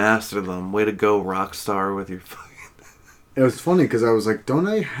 they'll remaster them. Way to go, Rockstar, with your fucking... It was funny because I was like, don't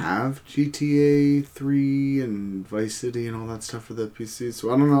I have GTA 3 and Vice City and all that stuff for the PC?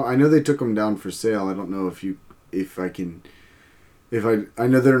 So I don't know. I know they took them down for sale. I don't know I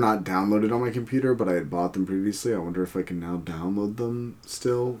know they're not downloaded on my computer, but I had bought them previously. I wonder if I can now download them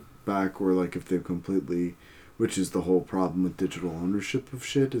still back, or like if they've completely, which is the whole problem with digital ownership of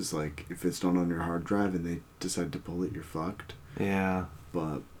shit, is like if it's not on your hard drive and they decide to pull it, you're fucked. Yeah.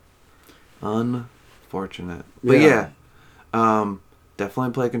 But unfortunate. But yeah.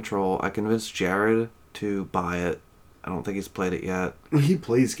 Definitely play Control. I convinced Jared to buy it. I don't think he's played it yet. He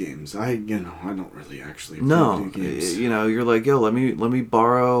plays games. I don't really actually play video games. You're like, yo, let me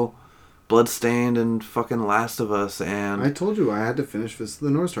borrow Bloodstained and fucking Last of Us, and I told you I had to finish Fist of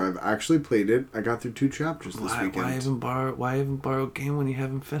the North Star. I've actually played it. I got through 2 chapters this weekend. Why even borrow a game when you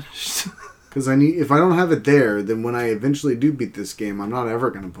haven't finished? Because if I don't have it there, then when I eventually do beat this game, I'm not ever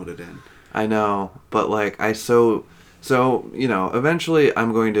going to put it in. I know, but like eventually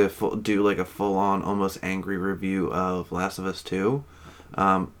I'm going to do like a full-on, almost angry review of Last of Us 2.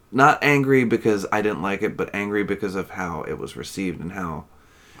 Not angry because I didn't like it, but angry because of how it was received and how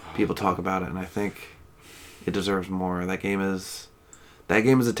people talk about it, and I think it deserves more. That game is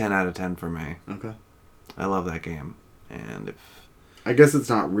a 10 out of 10 for me. Okay. I love that game, and I guess it's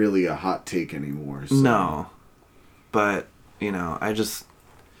not really a hot take anymore. So. No, but I just...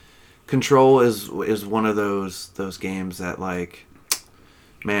 Control is one of those games that, like,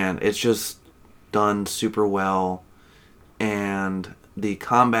 man, it's just done super well, and the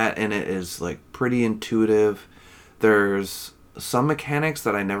combat in it is like pretty intuitive. There's some mechanics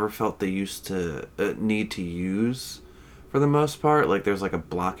that I never felt they used to need to use for the most part. Like there's like a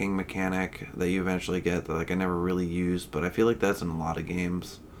blocking mechanic that you eventually get that like I never really used, but I feel like that's in a lot of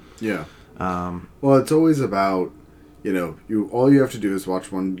games. Yeah. Well, it's always about... all you have to do is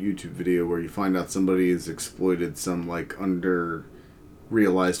watch one YouTube video where you find out somebody has exploited some, like,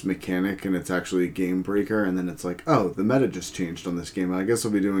 under-realized mechanic, and it's actually a game breaker, and then it's like, oh, the meta just changed on this game. I guess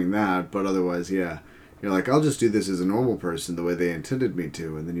I'll be doing that, but otherwise, yeah. You're like, I'll just do this as a normal person the way they intended me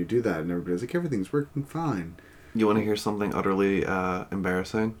to, and then you do that, and everybody's like, everything's working fine. You want to hear something utterly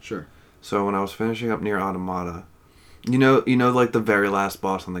embarrassing? Sure. So when I was finishing up Nier Automata, you know, like the very last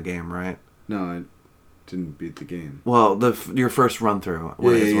boss in the game, right? No, I didn't beat the game. Well, your first run through.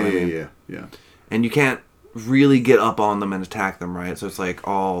 Yeah. And you can't really get up on them and attack them, right? So it's like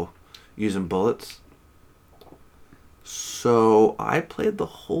all using bullets. So I played the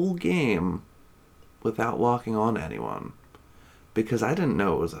whole game without locking on to anyone because I didn't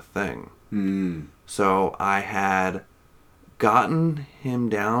know it was a thing. So I had gotten him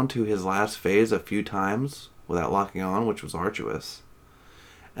down to his last phase a few times without locking on, which was arduous.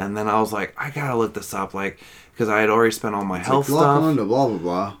 And then I was like, I gotta look this up, like, because I had already spent all my health like, stuff. Lock on to blah blah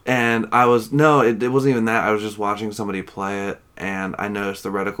blah. And I was it wasn't even that. I was just watching somebody play it, and I noticed the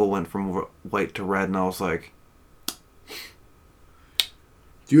reticle went from white to red, and I was like,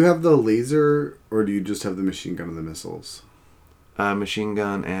 Do you have the laser, or do you just have the machine gun and the missiles? machine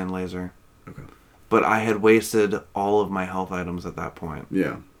gun and laser. Okay. But I had wasted all of my health items at that point.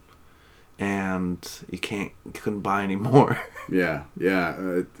 Yeah. And you couldn't buy any more. Yeah.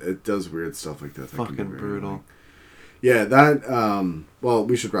 It does weird stuff like that. Fucking brutal. Annoying. Yeah, that, well,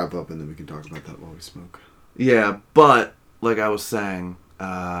 we should wrap up and then we can talk about that while we smoke. Yeah, but, like I was saying,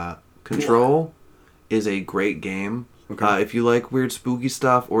 Control is a great game. Okay. If you like weird spooky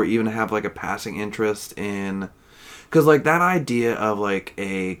stuff or even have, like, a passing interest in... Because, like, that idea of, like,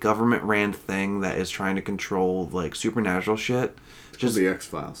 a government-ran thing that is trying to control, like, supernatural shit... Just the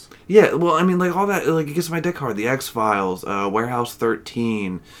X-Files. Yeah, well, I mean, like, all that, like, it gets my dick hard. The X-Files, Warehouse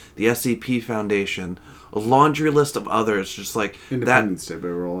 13, the SCP Foundation, a laundry list of others, just, like, Independence Day by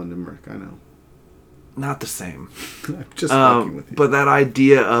Roland Emmerich, I know. Not the same. I'm just fucking with you. But that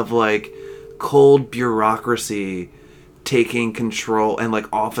idea of, like, cold bureaucracy taking control, and,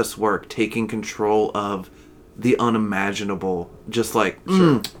 like, office work taking control of the unimaginable, just like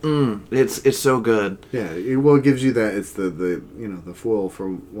it's so good. Yeah, it gives you that. It's the foil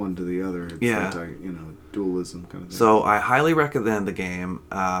from one to the other. It's yeah, dualism kind of thing. So I highly recommend the game.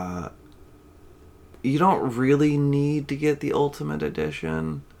 You don't really need to get the Ultimate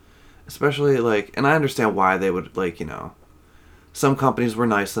Edition, especially like, and I understand why they would some companies were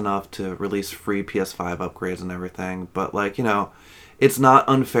nice enough to release free PS5 upgrades and everything, but like it's not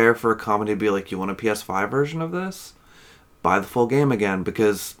unfair for a company to be like, you want a PS5 version of this? Buy the full game again,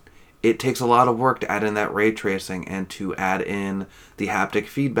 because it takes a lot of work to add in that ray tracing and to add in the haptic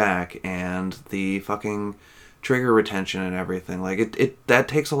feedback and the fucking trigger retention and everything. Like, that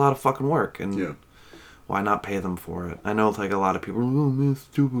takes a lot of fucking work, and why not pay them for it? I know, like, a lot of people are, oh man,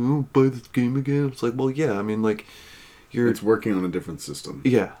 stupid, I don't buy this game again. It's like, well, yeah, I mean, like, it's working on a different system.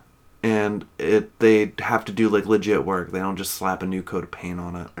 Yeah. And they have to do, like, legit work. They don't just slap a new coat of paint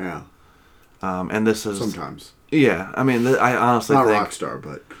on it. Yeah. And this is... Sometimes. Yeah. I mean, I honestly think... Not Rockstar,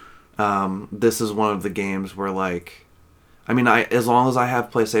 but... this is one of the games where, like... I mean, as long as I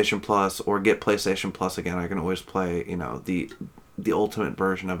have PlayStation Plus or get PlayStation Plus again, I can always play, the ultimate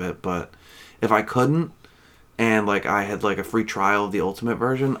version of it. But if I couldn't, and, like, I had, like, a free trial of the ultimate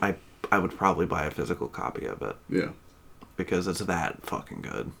version, I would probably buy a physical copy of it. Yeah. Because it's that fucking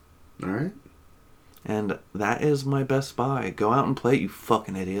good. Alright. And that is my best buy. Go out and play it, you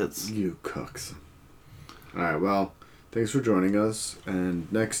fucking idiots. You cucks. Alright, well, thanks for joining us.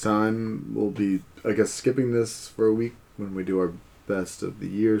 And next time, we'll be, I guess, skipping this for a week when we do our best of the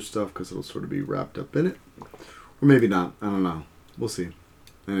year stuff, because it'll sort of be wrapped up in it. Or maybe not. I don't know. We'll see.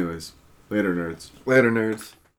 Anyways, later, nerds. Later, nerds.